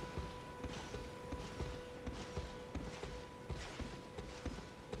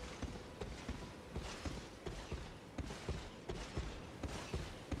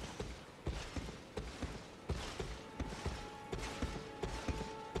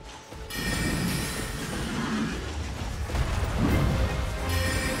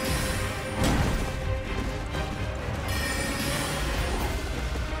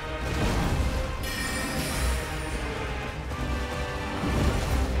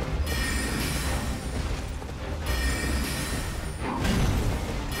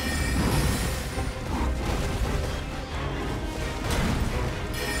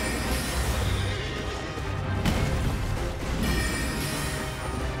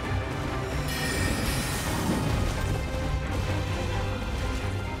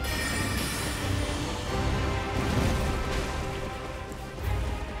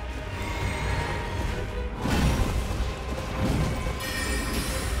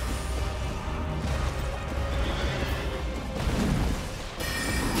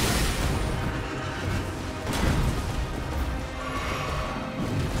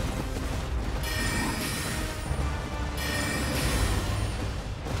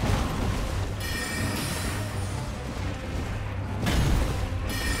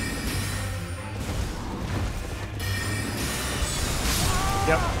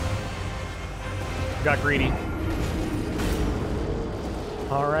 Yep. Got greedy.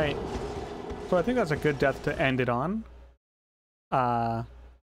 Alright. So I think that's a good death to end it on. Yeah,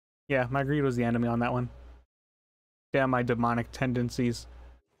 my greed was the enemy on that one. Damn my demonic tendencies.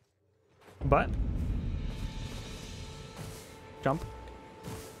 But jump.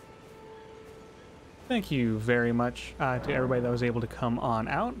 Thank you very much to everybody that was able to come on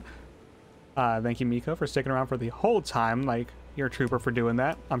out. Thank you, Miko, for sticking around for the whole time. Like, you're a trooper for doing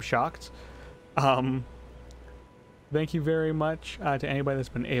that. I'm shocked. Thank you very much to anybody that's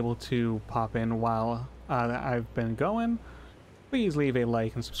been able to pop in while I've been going. Please leave a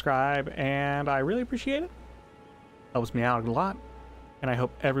like and subscribe, and I really appreciate it. Helps me out a lot. And I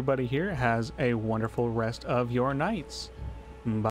hope everybody here has a wonderful rest of your nights.